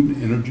volatile food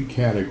and energy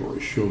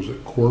categories shows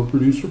that core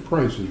producer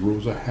prices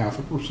rose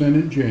 0.5%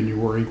 in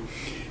January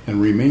and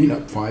remain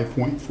up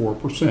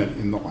 5.4%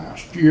 in the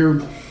last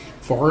year,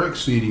 far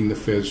exceeding the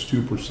Fed's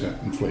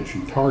 2%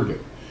 inflation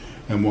target.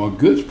 And while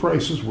goods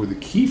prices were the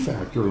key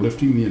factor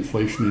lifting the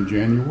inflation in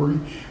January,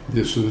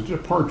 this is a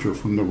departure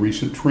from the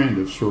recent trend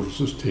of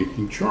services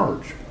taking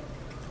charge.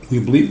 We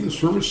believe the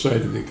service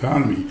side of the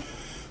economy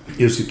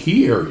is the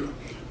key area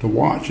to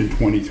watch in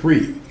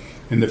 23,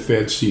 and the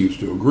Fed seems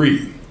to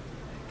agree.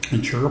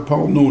 And Chair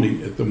Powell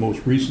noting at the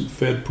most recent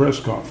Fed press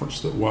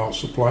conference that while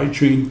supply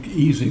chain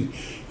easing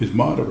is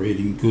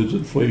moderating goods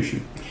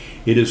inflation,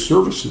 it is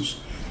services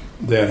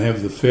that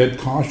have the Fed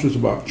cautious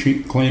about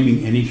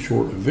claiming any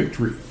sort of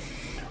victory.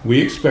 We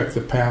expect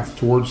the path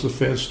towards the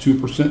Fed's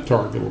 2%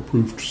 target will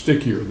prove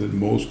stickier than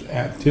most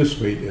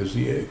anticipate as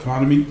the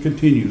economy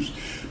continues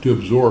to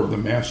absorb the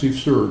massive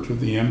surge of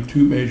the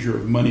M2 measure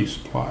of money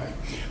supply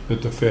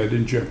that the Fed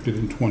injected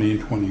in 20 and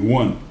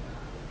 21.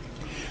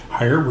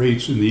 Higher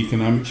rates and the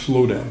economic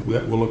slowdown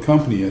that will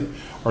accompany it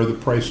are the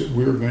price that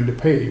we are going to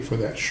pay for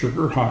that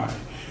sugar high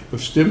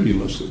of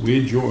stimulus that we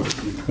enjoyed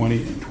in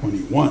 20 and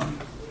 21.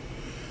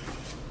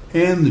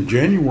 And the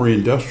January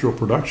industrial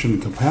production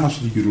and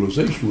capacity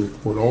utilization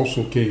report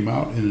also came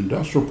out, and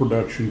industrial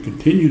production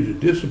continued to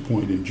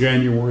disappoint in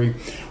January,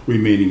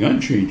 remaining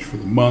unchanged for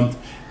the month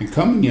and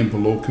coming in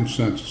below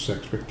consensus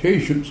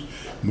expectations.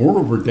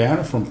 Moreover,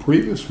 data from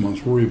previous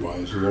months were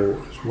revised lower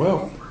as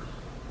well.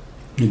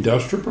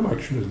 Industrial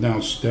production is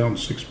now down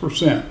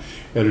 6%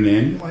 at an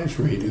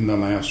annualized rate in the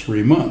last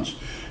 3 months,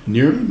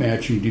 nearly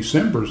matching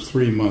December's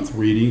 3-month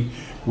reading,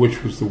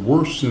 which was the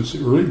worst since the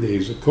early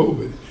days of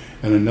COVID,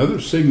 and another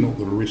signal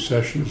that a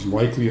recession is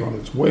likely on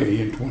its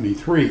way in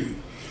 23.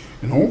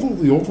 And although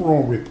the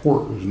overall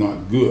report was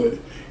not good,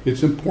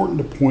 it's important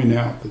to point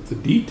out that the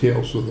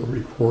details of the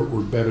report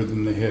were better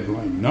than the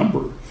headline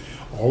number.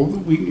 All of the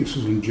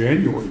weaknesses in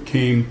January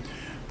came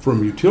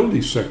from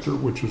utility sector,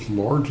 which is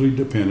largely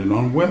dependent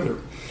on weather,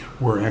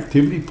 where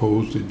activity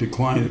posed a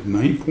decline of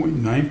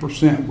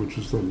 9.9%, which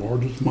is the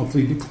largest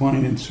monthly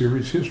decline in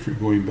series history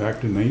going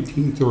back to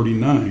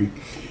 1939,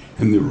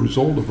 and the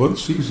result of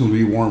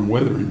unseasonably warm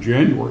weather in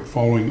January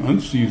following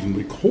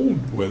unseasonably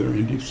cold weather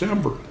in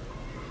December.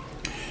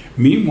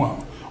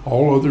 Meanwhile,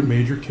 all other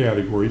major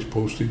categories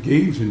posted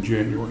gains in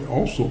January,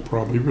 also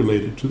probably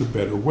related to the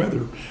better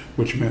weather,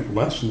 which meant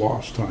less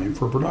lost time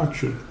for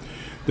production.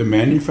 The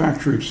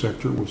manufacturing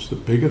sector was the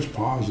biggest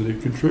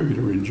positive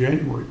contributor in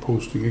January,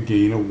 posting a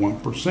gain of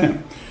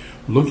 1%.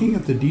 Looking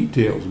at the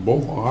details,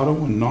 both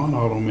auto and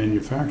non-auto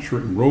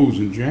manufacturing rose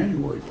in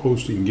January,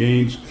 posting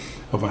gains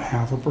of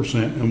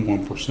 0.5% and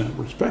 1%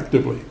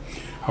 respectively.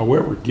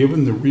 However,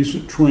 given the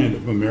recent trend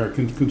of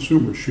American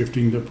consumers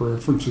shifting their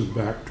preferences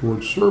back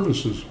towards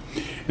services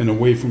and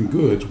away from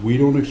goods, we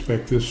don't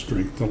expect this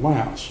strength to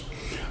last.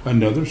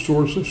 Another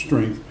source of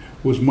strength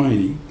was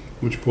mining,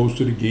 which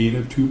posted a gain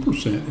of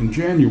 2% in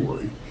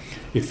January.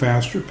 A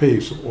faster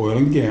pace of oil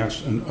and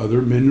gas and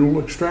other mineral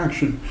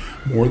extraction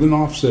more than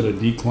offset a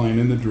decline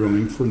in the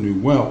drilling for new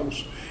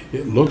wells.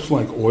 It looks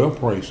like oil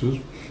prices,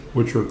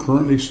 which are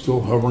currently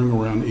still hovering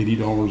around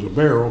 $80 a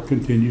barrel,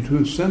 continue to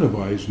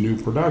incentivize new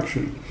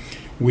production.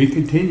 We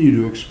continue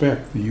to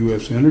expect the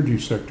U.S. energy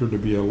sector to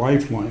be a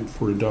lifeline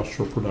for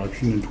industrial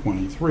production in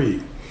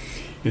 23.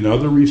 In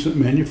other recent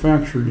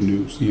manufacturing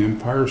news, the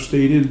Empire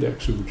State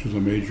Index, which is a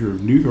measure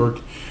of New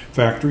York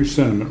factory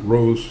sentiment,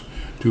 rose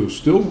to a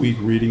still weak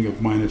reading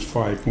of minus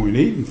 5.8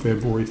 in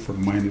February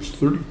from minus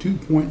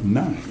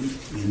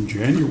 32.9 in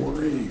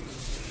January.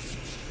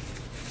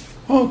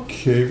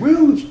 Okay,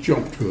 well, let's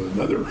jump to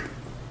another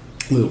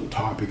little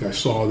topic I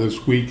saw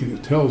this week, and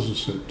it tells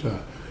us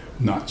that,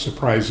 not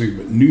surprising,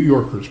 but New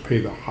Yorkers pay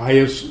the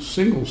highest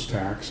singles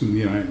tax in the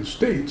United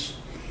States.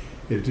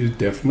 It is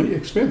definitely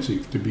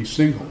expensive to be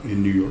single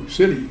in New York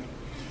City.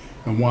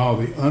 And while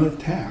the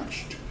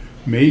unattached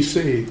may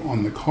save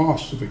on the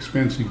cost of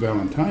expensive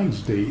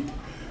Valentine's date,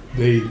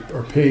 they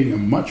are paying a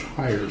much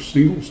higher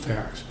singles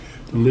tax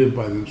to live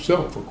by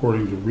themselves,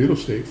 according to real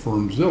estate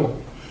firm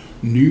Zillow.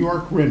 New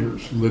York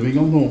renters living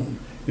alone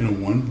in a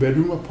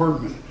one-bedroom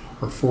apartment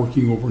are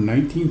forking over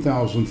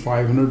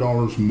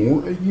 $19,500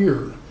 more a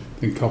year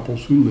than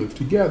couples who live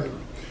together,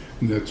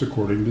 and that's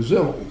according to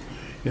Zillow.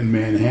 In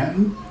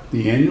Manhattan,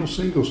 the annual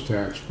singles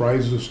tax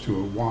rises to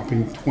a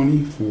whopping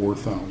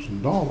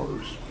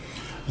 $24,000.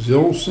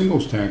 Zillow's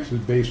singles tax is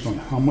based on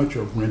how much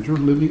a renter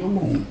living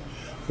alone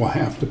will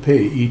have to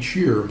pay each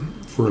year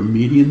for a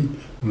median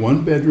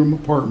one-bedroom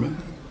apartment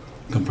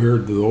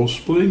compared to those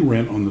splitting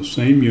rent on the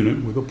same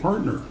unit with a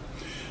partner.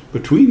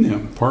 Between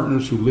them,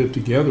 partners who live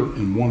together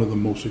in one of the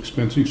most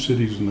expensive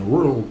cities in the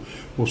world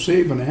will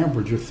save an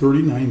average of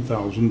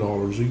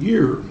 $39,000 a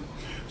year.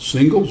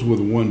 Singles with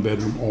a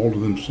one-bedroom all to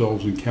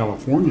themselves in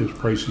California's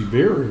pricey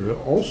Bay Area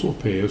also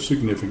pay a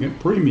significant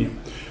premium.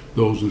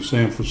 Those in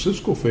San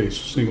Francisco face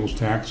a singles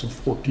tax of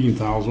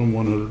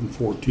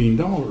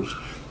 $14,114,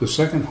 the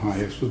second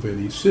highest of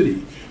any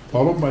city,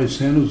 followed by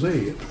San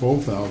Jose at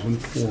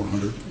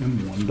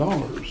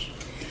 $12,401.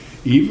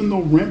 Even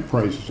though rent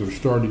prices are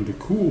starting to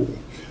cool,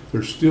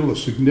 they're still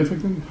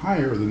significantly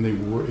higher than they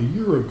were a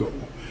year ago.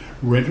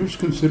 Renters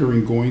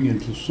considering going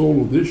into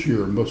solo this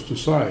year must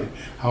decide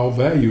how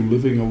valuable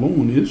living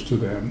alone is to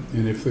them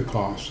and if the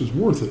cost is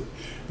worth it.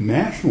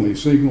 Nationally,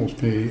 singles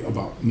pay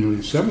about nearly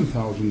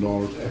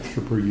 $7,000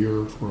 extra per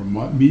year for a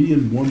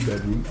median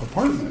one-bedroom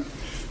apartment.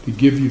 To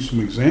give you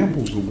some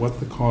examples of what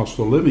the cost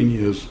of living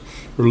is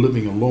for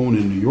living alone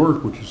in New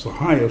York, which is the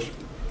highest,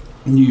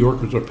 New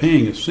Yorkers are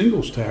paying a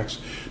singles tax.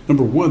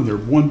 Number one, their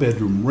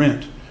one-bedroom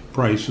rent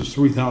price is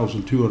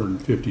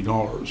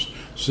 $3,250.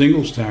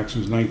 Singles tax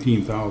is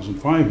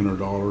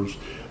 $19,500.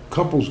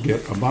 Couples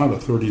get about a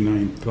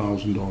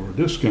 $39,000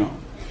 discount.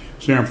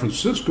 San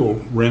Francisco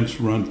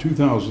rents run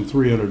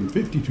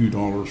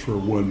 $2,352 for a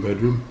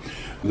one-bedroom.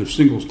 The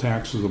singles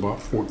tax is about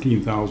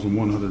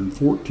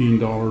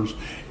 $14,114,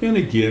 and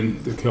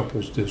again, the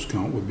couple's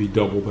discount would be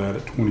double that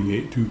at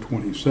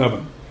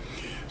 $28,227.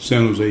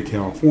 San Jose,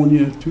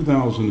 California,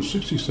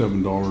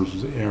 $2,067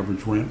 is the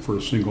average rent for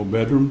a single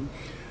bedroom.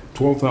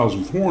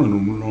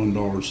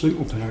 $12,401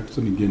 single tax,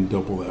 and again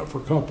double that for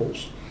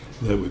couples.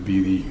 That would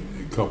be the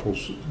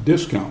couples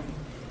discount.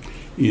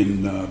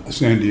 In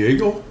San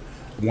Diego,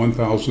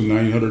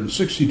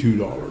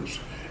 $1,962,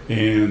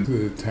 and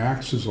the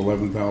tax is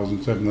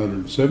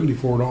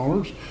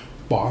 $11,774.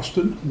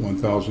 Boston,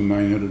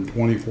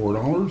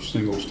 $1,924,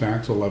 singles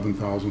tax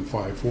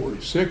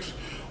 $11,546.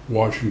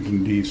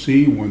 Washington,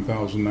 D.C.,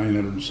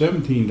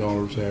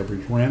 $1,917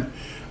 average rent,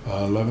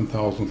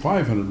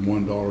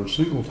 $11,501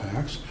 single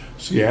tax.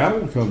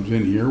 Seattle comes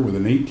in here with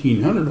an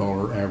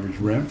 $1,800 average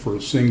rent for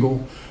a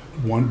single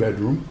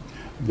one-bedroom.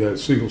 The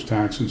singles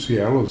tax in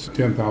Seattle is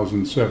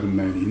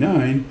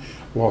 $10,799.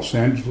 Los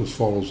Angeles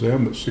follows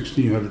them at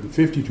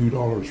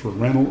 $1,652 for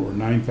rental, or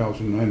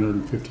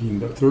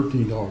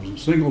 $9,913 in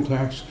single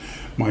tax.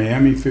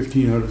 Miami,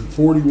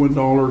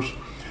 $1,541.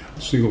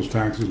 Singles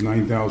tax is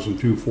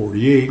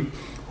 $9,248.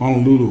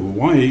 Honolulu,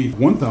 Hawaii,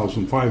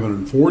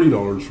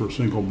 $1,540 for a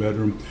single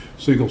bedroom.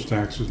 Singles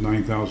tax is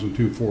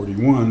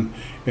 $9,241.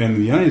 And in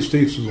the United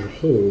States as a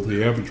whole,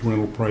 the average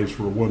rental price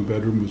for a one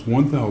bedroom is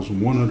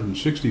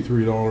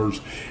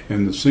 $1,163,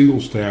 and the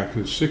singles tax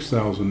is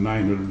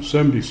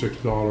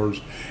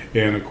 $6,976.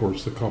 And of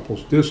course, the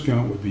couple's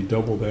discount would be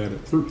double that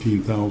at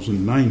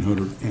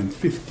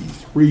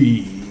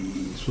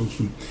 $13,953. So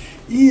some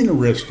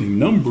interesting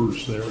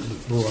numbers there to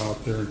throw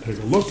out there and take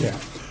a look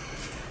at.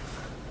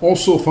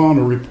 Also found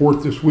a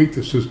report this week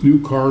that says new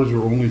cars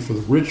are only for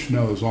the rich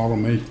now as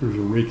automakers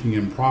are raking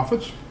in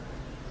profits.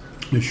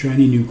 The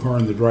shiny new car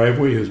in the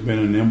driveway has been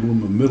an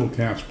emblem of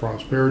middle-class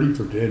prosperity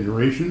for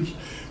generations,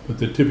 but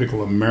the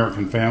typical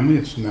American family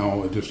is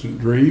now a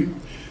distant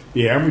dream.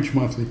 The average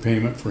monthly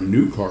payment for a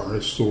new car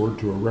has soared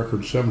to a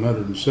record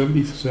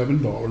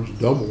 $777,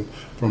 double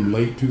from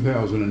late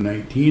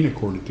 2019,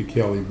 according to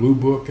Kelley Blue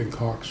Book and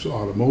Cox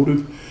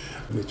Automotive.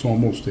 It's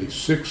almost a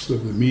sixth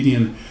of the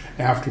median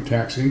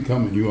after-tax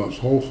income in U.S.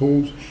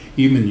 households.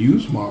 Even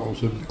used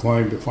models have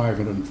declined to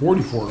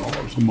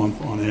 $544 a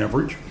month on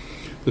average.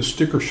 The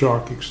sticker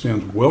shock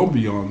extends well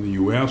beyond the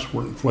U.S.,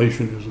 where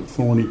inflation is a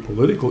thorny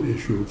political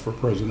issue for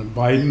President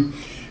Biden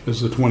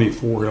as the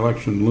 2024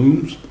 election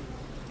looms.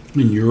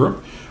 In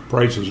Europe,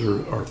 prices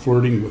are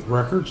flirting with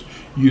records.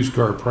 Used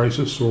car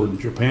prices soared in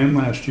Japan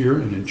last year,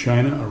 and in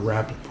China, a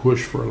rapid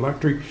push for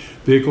electric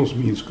vehicles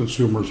means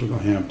consumers are going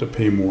to have to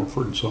pay more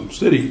for in some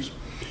cities.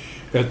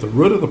 At the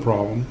root of the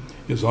problem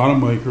is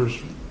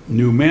automakers'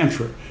 new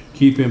mantra: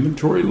 keep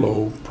inventory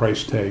low,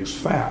 price tags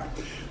fat.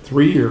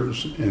 3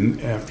 years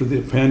and after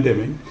the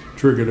pandemic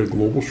triggered a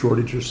global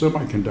shortage of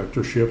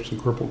semiconductor chips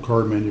and crippled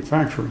car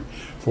manufacturing,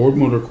 Ford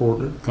Motor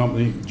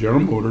Company,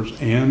 General Motors,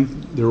 and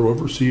their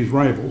overseas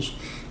rivals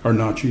are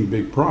notching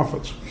big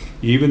profits.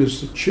 Even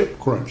as the chip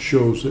crunch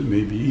shows that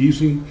may be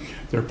easing,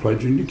 they're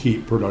pledging to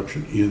keep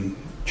production in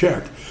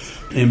check.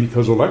 And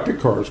because electric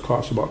cars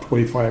cost about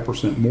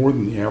 25% more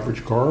than the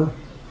average car,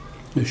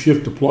 the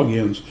shift to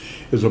plug-ins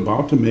is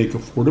about to make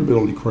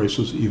affordability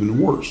crisis even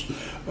worse.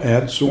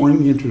 Add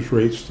soaring interest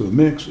rates to the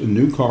mix, and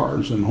new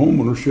cars and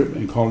home ownership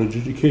and college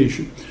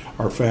education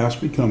are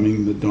fast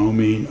becoming the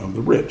domain of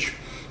the rich.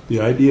 The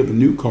idea of a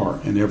new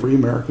car in every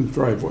American's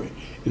driveway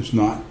is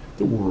not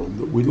the world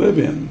that we live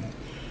in.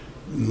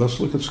 And let's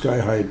look at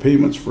sky-high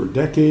payments for a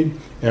decade.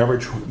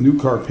 Average new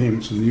car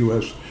payments in the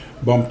U.S.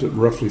 bumped at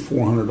roughly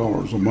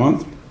 $400 a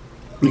month.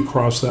 It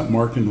crossed that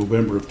mark in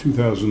November of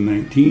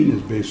 2019,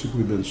 has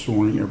basically been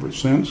soaring ever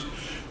since.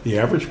 The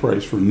average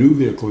price for a new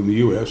vehicle in the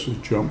U.S. has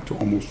jumped to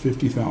almost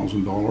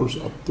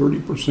 $50,000, up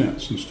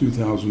 30% since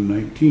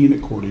 2019,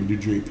 according to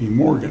J.P.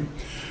 Morgan.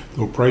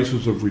 Though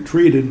prices have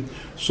retreated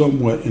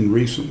somewhat in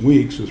recent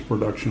weeks as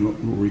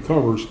production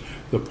recovers,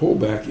 the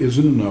pullback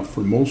isn't enough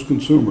for most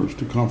consumers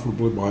to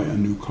comfortably buy a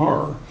new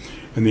car.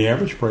 And the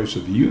average price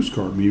of a used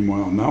car,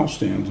 meanwhile, now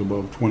stands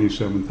above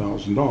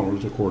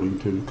 $27,000, according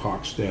to the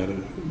Cox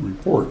data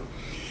report.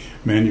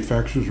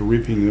 Manufacturers are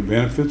reaping the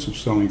benefits of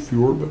selling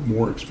fewer but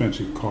more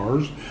expensive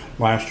cars.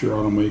 Last year,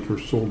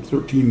 automakers sold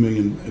 13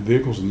 million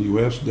vehicles in the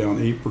U.S., down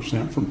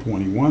 8% from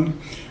 21,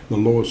 the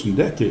lowest in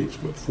decades.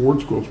 But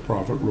Ford's gross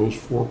profit rose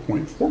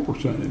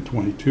 4.4% in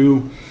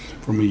 22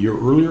 from a year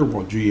earlier,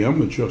 while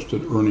GM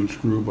adjusted earnings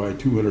grew by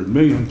 $200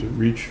 million to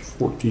reach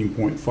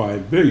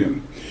 $14.5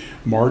 billion.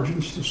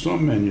 Margins to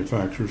some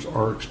manufacturers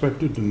are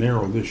expected to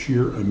narrow this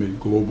year amid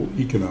global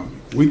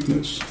economic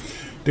weakness.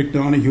 Dick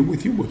Donahue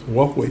with you with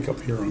Wealth Wake Up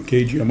here on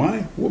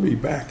KGMI. We'll be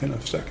back in a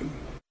second.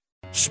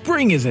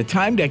 Spring is a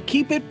time to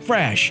keep it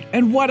fresh,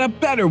 and what a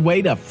better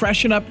way to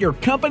freshen up your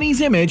company's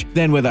image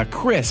than with a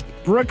crisp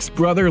Brooks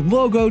Brothers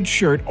logoed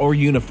shirt or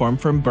uniform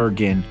from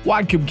Bergen,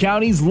 Whatcom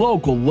County's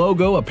local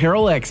logo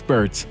apparel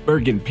experts.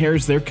 Bergen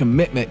pairs their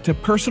commitment to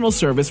personal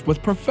service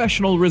with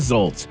professional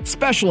results,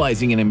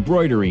 specializing in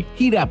embroidery,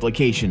 heat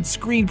application,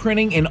 screen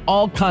printing, and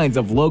all kinds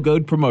of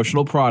logoed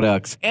promotional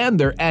products. And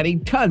they're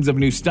adding tons of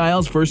new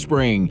styles for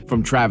spring,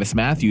 from Travis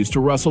Matthews to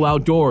Russell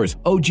Outdoors,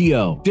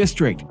 OGO,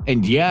 District,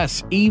 and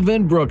yes, even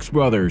and Brooks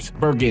Brothers.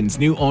 Bergen's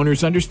new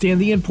owners understand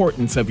the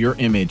importance of your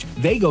image.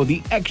 They go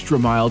the extra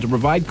mile to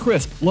provide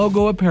crisp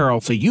logo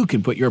apparel so you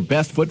can put your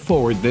best foot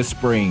forward this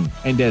spring.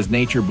 And as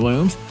nature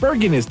blooms,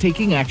 Bergen is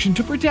taking action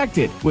to protect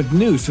it with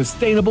new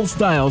sustainable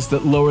styles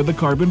that lower the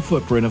carbon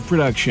footprint of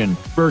production.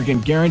 Bergen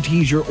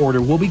guarantees your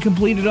order will be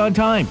completed on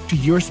time, to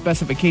your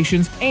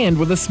specifications, and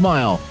with a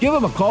smile. Give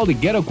them a call to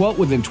get a quote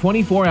within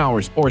 24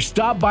 hours or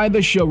stop by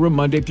the showroom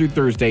Monday through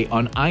Thursday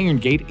on Iron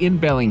Gate in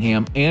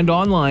Bellingham and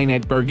online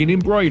at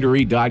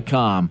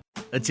bergenembroidery.com.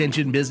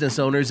 Attention business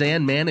owners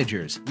and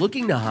managers.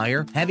 Looking to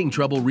hire? Having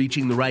trouble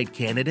reaching the right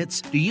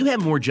candidates? Do you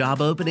have more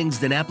job openings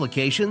than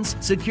applications?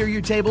 Secure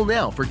your table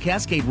now for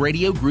Cascade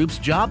Radio Group's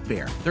Job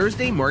Fair,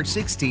 Thursday, March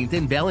 16th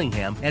in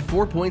Bellingham at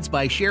 4 Points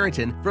by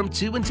Sheraton from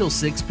 2 until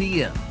 6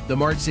 p.m. The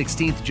March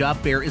 16th Job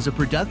Fair is a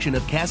production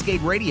of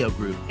Cascade Radio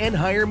Group and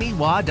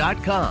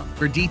HireMeWa.com.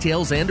 For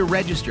details and to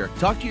register,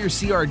 talk to your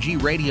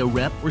CRG radio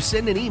rep or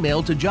send an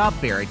email to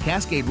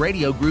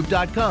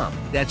jobfair@cascaderadiogroup.com.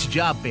 That's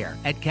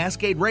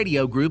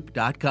jobfair@cascaderadiogroup.com.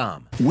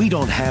 We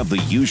don't have the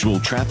usual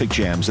traffic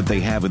jams that they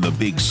have in the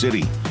big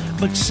city,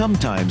 but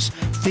sometimes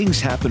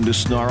things happen to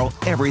snarl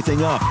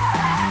everything up.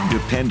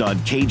 Depend on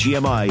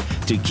KGMI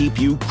to keep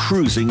you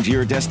cruising to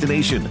your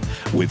destination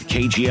with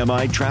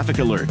KGMI traffic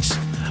alerts.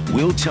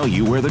 We'll tell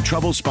you where the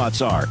trouble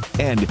spots are,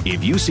 and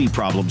if you see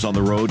problems on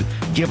the road,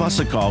 give us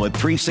a call at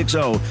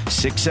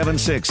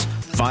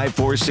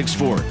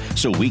 360-676-5464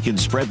 so we can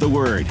spread the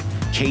word.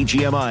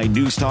 KGMI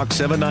News Talk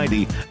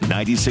 790,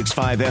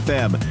 96.5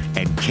 FM,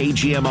 and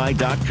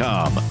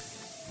KGMI.com.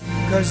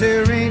 'Cause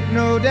there ain't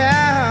no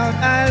doubt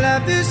I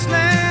love this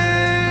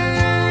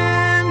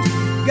land.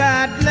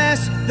 God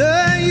bless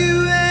the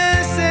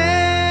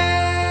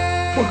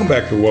USA. Welcome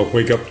back to Wealth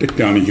Wake Up. Dick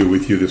Donahue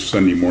with you this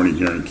Sunday morning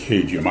here in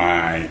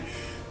KGMI.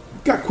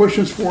 Got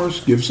questions for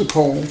us? Give us a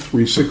call,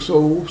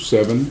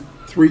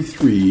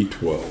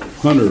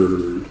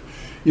 360-733-1200.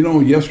 You know,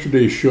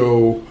 yesterday's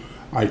show,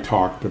 I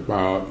talked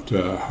about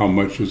how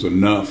much is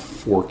enough,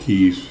 4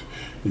 keys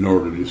in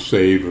order to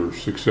save or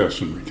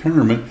success in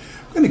retirement.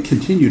 I'm going to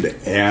continue to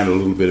add a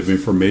little bit of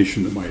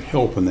information that might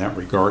help in that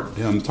regard.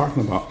 And I'm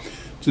going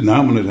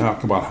to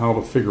talk about how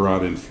to figure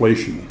out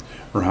inflation,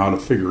 or how to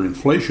figure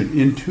inflation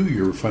into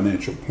your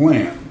financial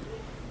plan.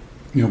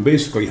 You know,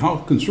 basically, how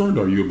concerned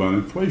are you about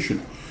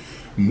inflation?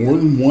 More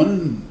than 1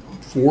 in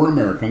 4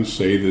 Americans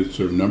say that it's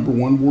their number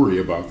one worry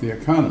about the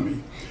economy.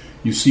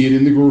 You see it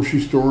in the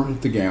grocery store,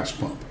 at the gas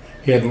pump.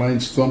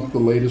 Headlines thump the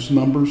latest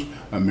numbers.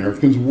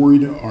 Americans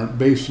worried aren't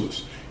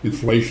baseless.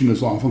 Inflation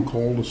is often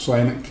called a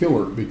silent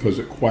killer because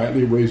it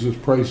quietly raises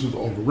prices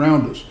all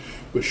around us.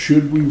 But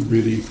should we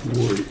really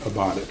worry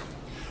about it?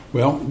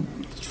 Well,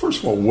 first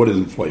of all, what is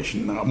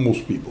inflation? Now,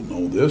 most people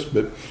know this,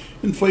 but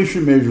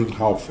inflation measures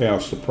how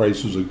fast the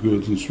prices of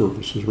goods and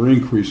services are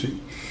increasing.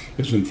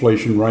 As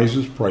inflation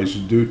rises,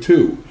 prices do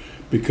too.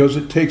 Because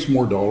it takes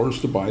more dollars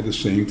to buy the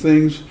same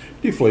things,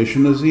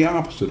 deflation is the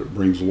opposite. It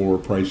brings lower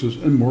prices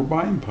and more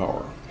buying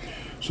power.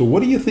 So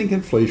what do you think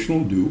inflation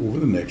will do over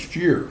the next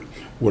year?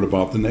 What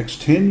about the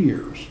next 10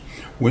 years?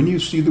 When you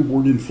see the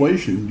word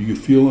inflation, do you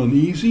feel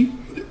uneasy,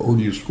 or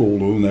do you scroll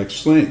to the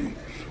next thing?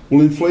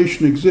 Well,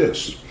 inflation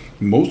exists.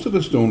 Most of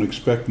us don't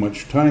expect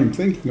much time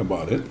thinking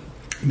about it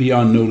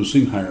beyond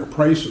noticing higher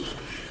prices.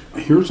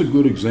 Here's a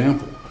good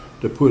example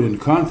to put in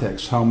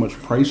context how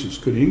much prices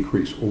could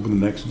increase over the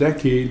next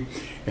decade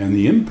and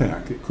the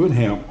impact it could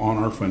have on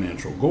our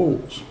financial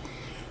goals.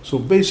 So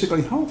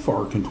basically, how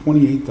far can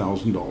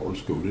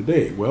 $28,000 go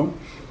today? Well,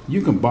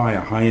 you can buy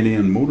a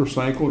high-end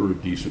motorcycle or a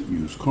decent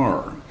used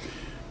car,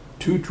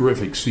 2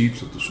 terrific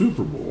seats at the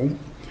Super Bowl,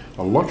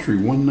 a luxury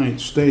one-night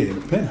stay at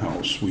a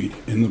penthouse suite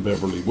in the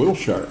Beverly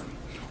Wilshire.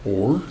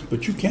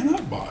 But you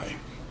cannot buy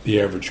the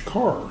average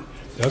car.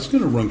 That's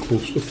going to run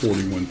close to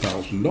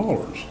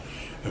 $41,000.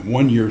 And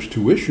 1 year's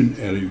tuition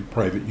at a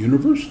private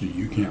university,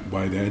 you can't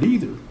buy that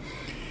either.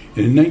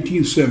 And in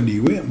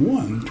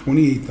 1971,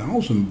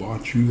 $28,000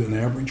 bought you an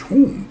average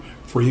home,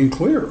 free and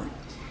clear.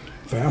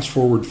 Fast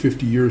forward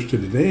 50 years to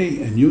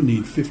today, and you'll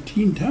need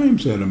 15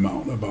 times that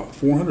amount, about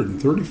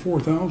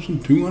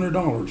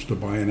 $434,200 to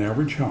buy an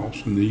average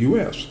house in the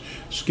U.S.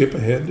 Skip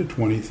ahead to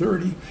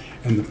 2030,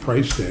 and the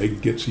price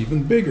tag gets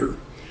even bigger.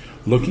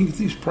 Looking at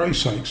these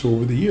price hikes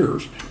over the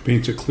years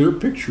paints a clear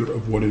picture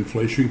of what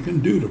inflation can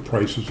do to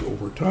prices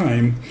over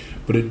time,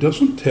 but it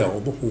doesn't tell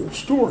the whole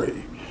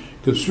story.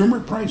 Consumer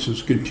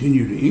prices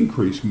continue to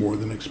increase more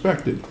than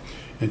expected.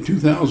 In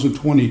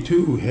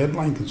 2022,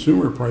 headline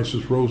consumer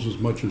prices rose as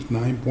much as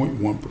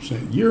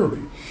 9.1%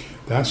 yearly.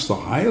 That's the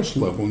highest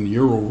level in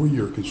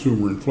year-over-year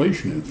consumer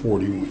inflation in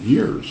 41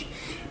 years.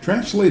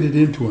 Translated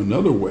into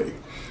another way,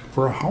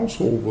 for a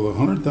household with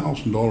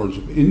 $100,000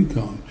 of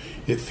income,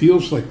 it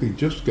feels like they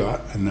just got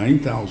a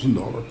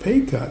 $9,000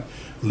 pay cut,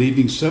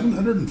 leaving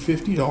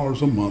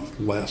 $750 a month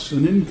less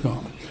in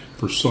income.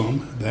 For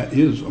some, that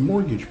is a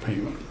mortgage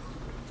payment.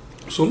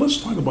 So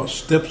let's talk about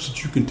steps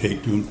that you can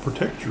take to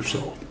protect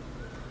yourself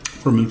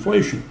from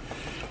inflation.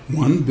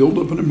 1, build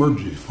up an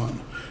emergency fund.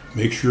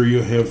 Make sure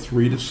you have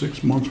 3 to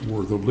 6 months'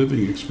 worth of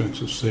living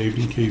expenses saved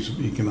in case of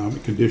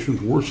economic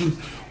conditions worsen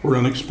or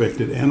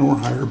unexpected and or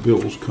higher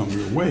bills come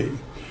your way.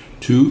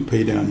 2,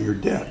 pay down your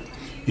debt.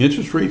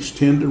 Interest rates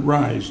tend to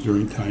rise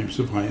during times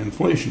of high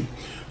inflation,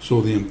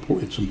 so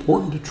it's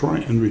important to try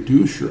and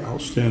reduce your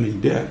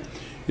outstanding debt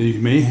that you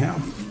may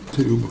have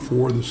to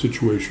before the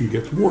situation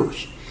gets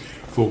worse.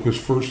 Focus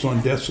first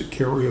on debts that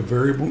carry a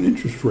variable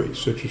interest rate,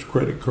 such as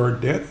credit card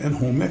debt and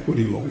home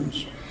equity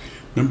loans.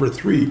 Number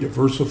 3,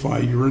 diversify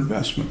your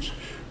investments.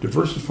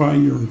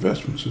 Diversifying your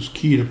investments is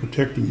key to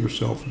protecting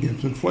yourself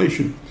against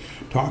inflation.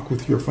 Talk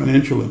with your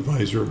financial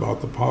advisor about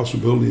the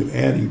possibility of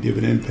adding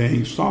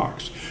dividend-paying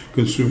stocks,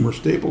 consumer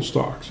staple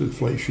stocks,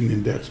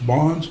 inflation-indexed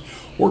bonds,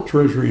 or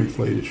Treasury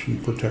inflation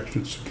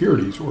protection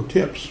securities, or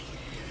TIPS.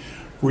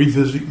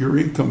 Revisit your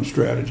income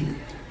strategy.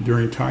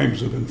 During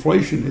times of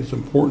inflation, it's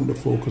important to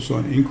focus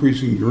on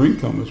increasing your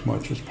income as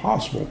much as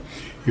possible.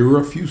 Here are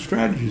a few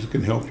strategies that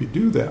can help you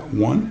do that.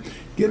 1,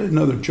 get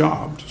another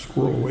job to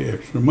squirrel away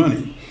extra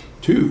money.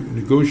 2,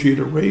 negotiate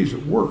a raise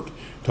at work.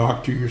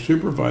 Talk to your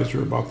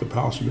supervisor about the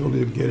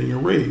possibility of getting a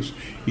raise,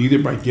 either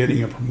by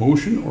getting a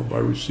promotion or by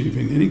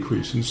receiving an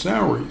increase in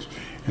salaries.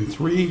 And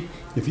 3,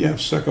 if you have a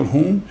second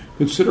home,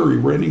 consider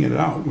renting it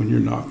out when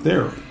you're not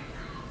there.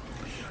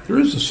 There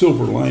is a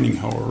silver lining,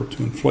 however,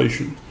 to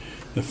inflation.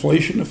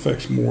 Inflation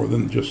affects more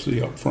than just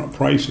the upfront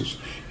prices.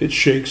 It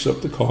shakes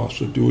up the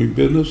cost of doing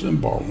business and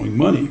borrowing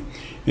money,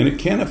 and it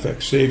can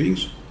affect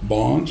savings,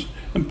 bonds,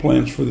 and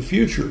plans for the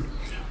future.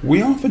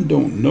 We often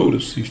don't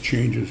notice these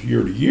changes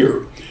year to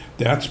year.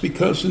 That's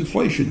because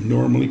inflation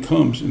normally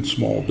comes in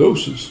small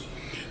doses.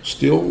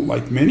 Still,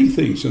 like many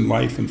things in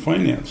life and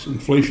finance,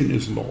 inflation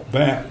isn't all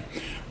bad.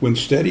 When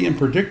steady and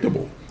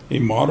predictable, a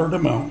moderate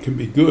amount can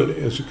be good,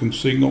 as it can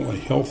signal a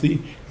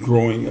healthy,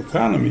 growing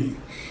economy.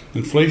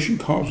 Inflation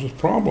causes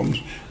problems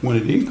when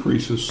it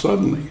increases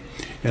suddenly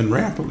and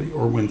rapidly,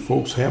 or when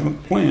folks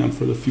haven't planned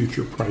for the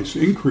future price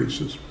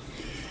increases.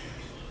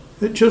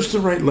 At just the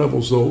right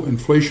levels, though,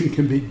 inflation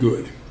can be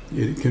good.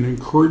 It can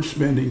encourage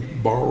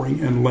spending, borrowing,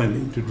 and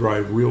lending to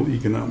drive real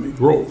economic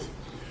growth.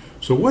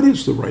 So what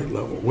is the right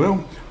level?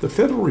 Well, the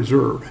Federal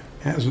Reserve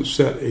hasn't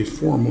set a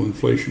formal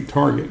inflation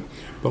target,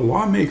 but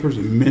lawmakers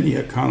in many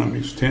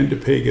economies tend to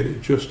peg it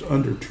at just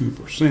under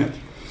 2%.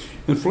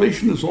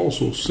 Inflation is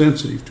also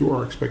sensitive to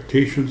our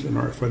expectations and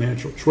our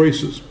financial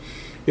choices.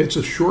 It's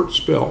a short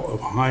spell of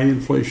high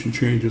inflation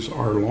changes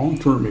our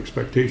long-term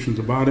expectations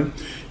about it.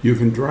 You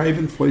can drive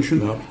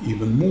inflation up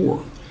even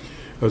more.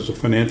 As a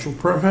financial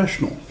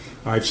professional,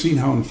 I've seen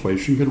how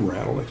inflation can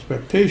rattle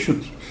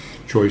expectations,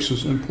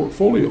 choices, and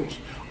portfolios.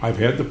 I've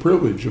had the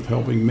privilege of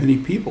helping many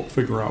people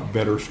figure out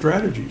better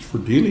strategies for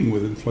dealing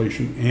with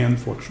inflation and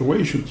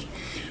fluctuations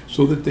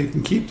so that they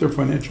can keep their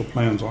financial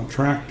plans on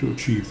track to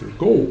achieve their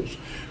goals.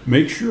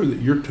 Make sure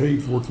that you're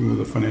working with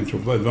a financial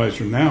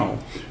advisor now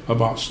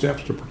about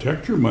steps to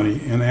protect your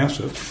money and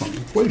assets from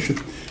inflation.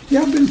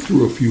 Yeah, I've been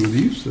through a few of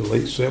these, the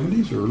late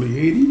 70s, early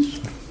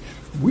 80s.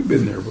 We've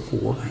been there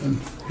before, and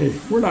hey,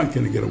 we're not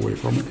going to get away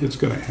from it. It's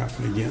going to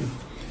happen again.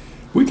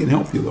 We can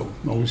help you, though.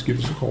 Always give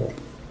us a call.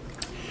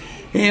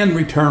 And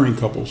retiring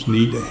couples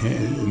need to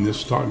have, in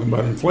this talking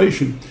about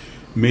inflation,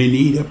 may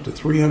need up to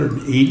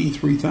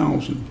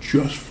 $383,000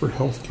 just for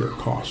health care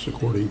costs,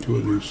 according to a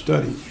new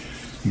study.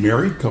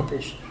 Married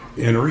couples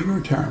entering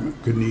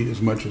retirement could need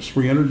as much as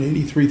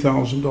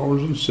 $383,000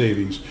 in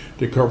savings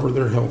to cover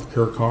their health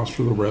care costs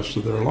for the rest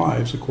of their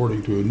lives,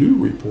 according to a new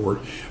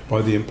report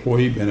by the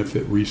Employee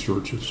Benefit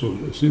Research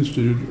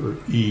Institute, or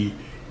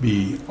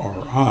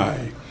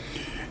EBRI.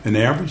 An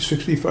average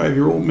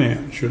 65-year-old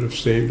man should have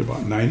saved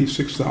about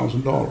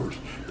 $96,000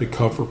 to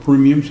cover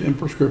premiums and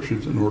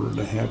prescriptions in order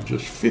to have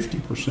just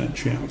 50%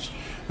 chance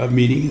of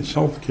meeting his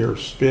health care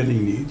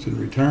spending needs in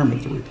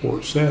retirement, the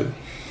report said.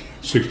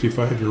 A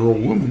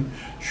 65-year-old woman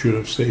should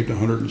have saved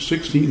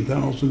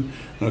 $116,000,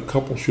 and a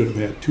couple should have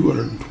had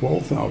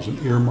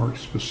 $212,000 earmarked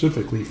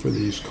specifically for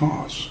these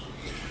costs.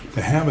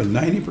 To have a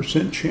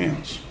 90%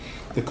 chance,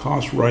 the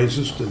cost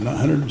rises to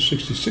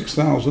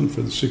 $166,000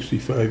 for the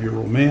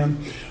 65-year-old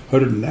man,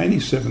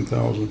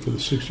 $197,000 for the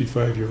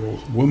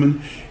 65-year-old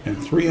woman, and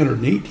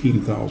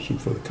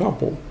 $318,000 for the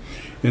couple.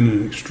 In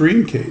an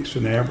extreme case,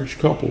 an average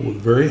couple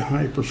with very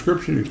high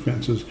prescription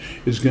expenses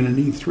is going to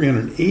need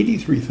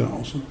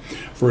 $383,000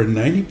 for a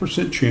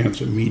 90% chance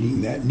of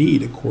meeting that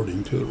need,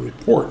 according to the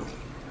report.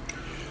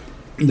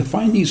 The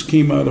findings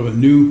came out of a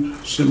new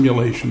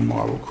simulation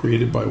model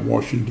created by a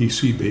Washington,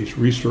 D.C.-based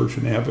research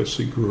and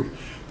advocacy group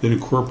that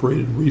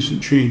incorporated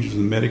recent changes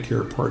in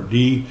Medicare Part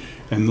D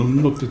and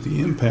then looked at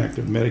the impact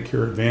of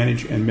Medicare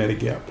Advantage and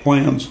Medigap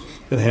plans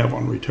that have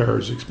on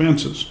retirees'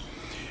 expenses.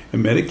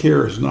 And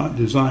Medicare is not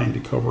designed to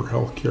cover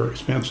health care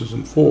expenses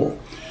in full.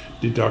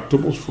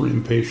 Deductibles for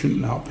inpatient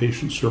and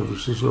outpatient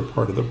services are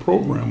part of the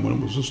program when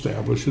it was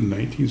established in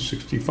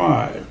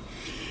 1965.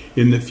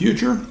 In the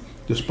future,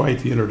 despite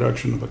the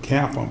introduction of a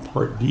cap on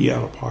Part D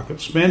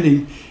out-of-pocket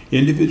spending,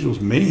 individuals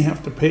may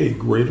have to pay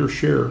greater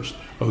shares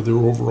of their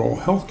overall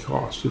health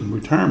costs in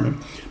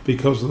retirement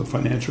because of the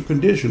financial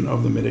condition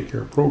of the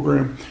Medicare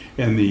program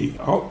and the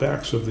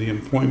outbacks of the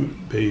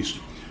employment-based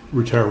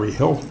retiree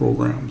health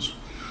programs.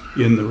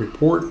 In the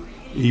report,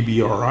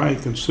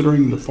 EBRI,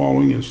 considering the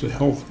following as the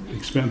health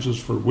expenses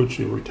for which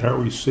a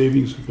retiree's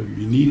savings could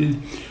be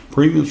needed: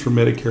 premiums for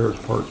Medicare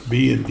Part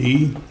B and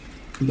D,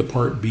 the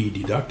Part B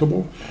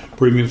deductible,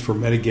 premiums for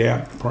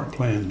Medigap Part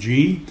Plan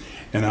G,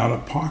 and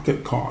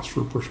out-of-pocket costs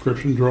for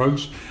prescription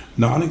drugs.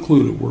 Not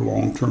included were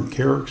long-term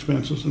care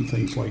expenses and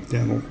things like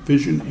dental,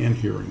 vision, and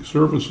hearing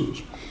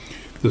services.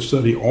 The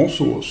study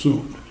also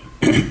assumed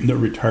that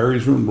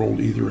retirees are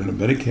enrolled either in a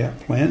Medigap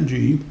Plan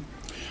G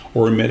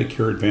or a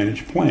Medicare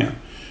Advantage plan,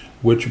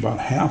 which about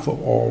half of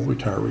all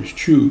retirees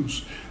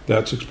choose.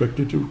 That's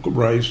expected to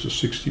rise to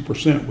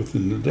 60%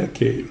 within the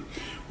decade.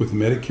 With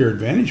Medicare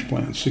Advantage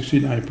plans,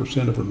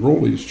 69% of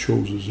enrollees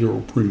chose a zero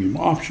premium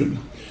option.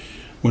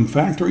 When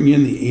factoring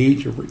in the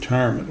age of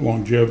retirement,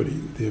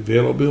 longevity, the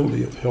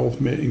availability of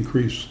health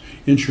increased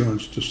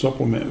insurance to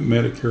supplement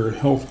Medicare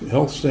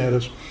health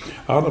status,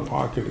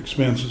 out-of-pocket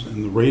expenses,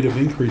 and the rate of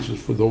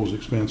increases for those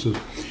expenses,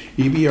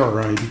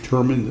 EBRI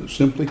determined that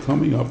simply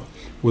coming up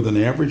with an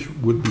average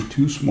would be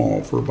too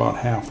small for about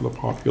half of the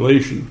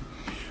population.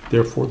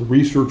 Therefore, the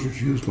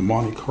researchers used a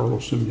Monte Carlo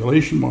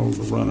simulation model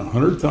to run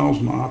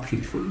 100,000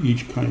 options for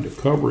each kind of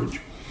coverage.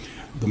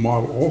 The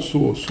model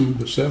also assumed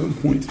a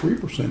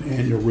 7.3%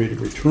 annual rate of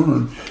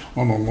return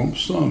on a lump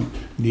sum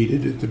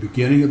needed at the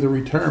beginning of the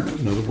retirement.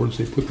 In other words,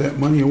 they put that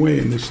money away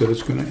and they said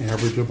it's going to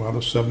average about a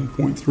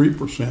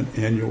 7.3%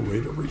 annual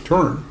rate of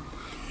return.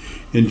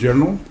 In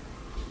general,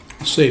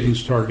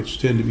 savings targets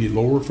tend to be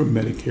lower for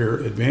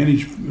Medicare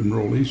Advantage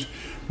enrollees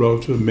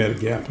relative to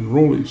Medigap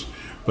enrollees,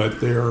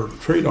 but there are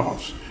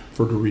trade-offs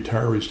for the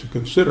retirees to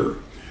consider.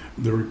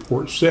 The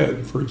report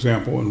said, for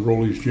example,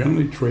 enrollees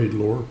generally trade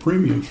lower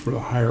premiums for the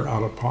higher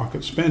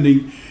out-of-pocket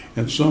spending,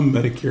 and some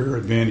Medicare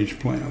Advantage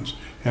plans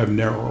have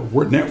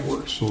narrower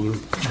networks. So there's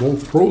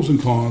both pros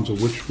and cons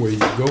of which way you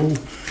go.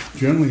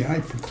 Generally,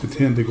 I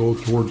tend to go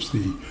towards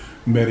the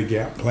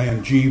Medigap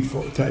Plan G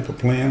type of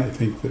plan. I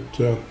think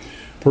that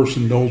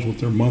person knows what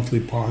their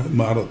monthly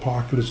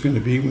out-of-pocket is going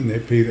to be when they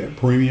pay that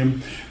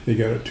premium. They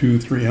got a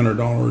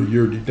 $200-300 a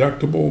year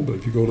deductible, but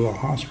if you go to the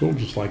hospital,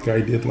 just like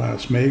I did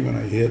last May when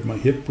I had my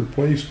hip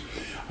replaced,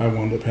 I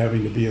wound up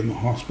having to be in the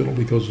hospital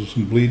because of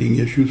some bleeding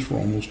issues for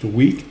almost a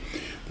week.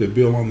 The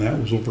bill on that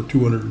was over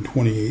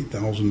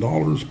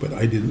 $228,000, but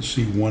I didn't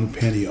see one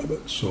penny of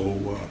it.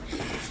 So,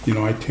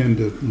 I tend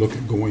to look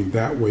at going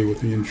that way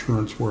with the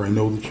insurance where I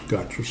know that you've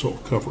got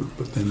yourself covered.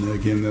 But then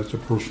again, that's a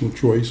personal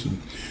choice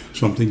and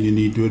something you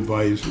need to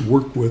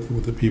work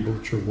with the people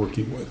that you're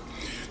working with.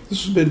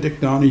 This has been Dick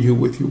Donahue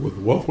with you with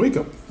Wealth Wake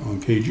Up on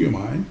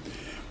KGMI.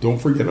 Don't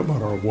forget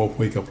about our Wealth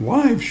Wake Up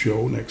live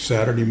show next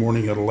Saturday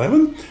morning at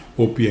 11.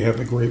 Hope you have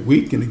a great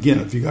week. And again,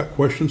 if you got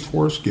questions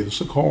for us, give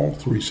us a call,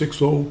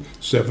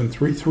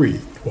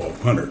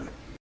 360-733-1200.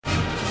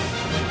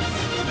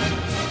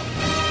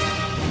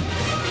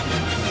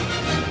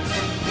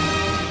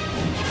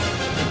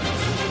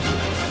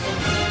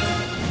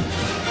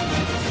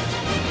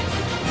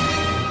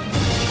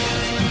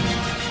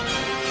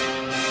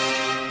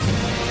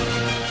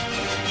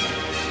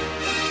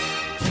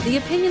 The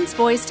opinions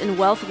voiced in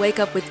Wealth Wake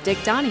Up with Dick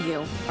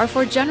Donahue are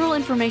for general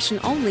information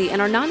only and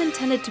are not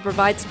intended to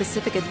provide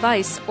specific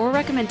advice or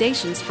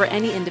recommendations for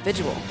any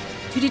individual.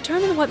 To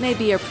determine what may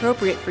be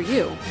appropriate for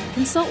you,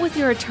 consult with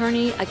your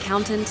attorney,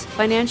 accountant,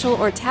 financial,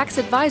 or tax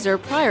advisor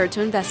prior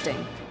to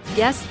investing.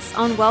 Guests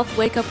on Wealth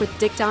Wake Up with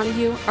Dick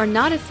Donahue are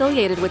not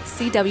affiliated with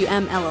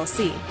CWM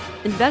LLC.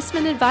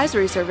 Investment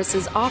advisory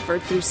services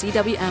offered through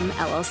CWM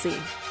LLC,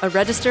 a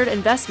registered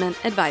investment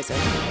advisor.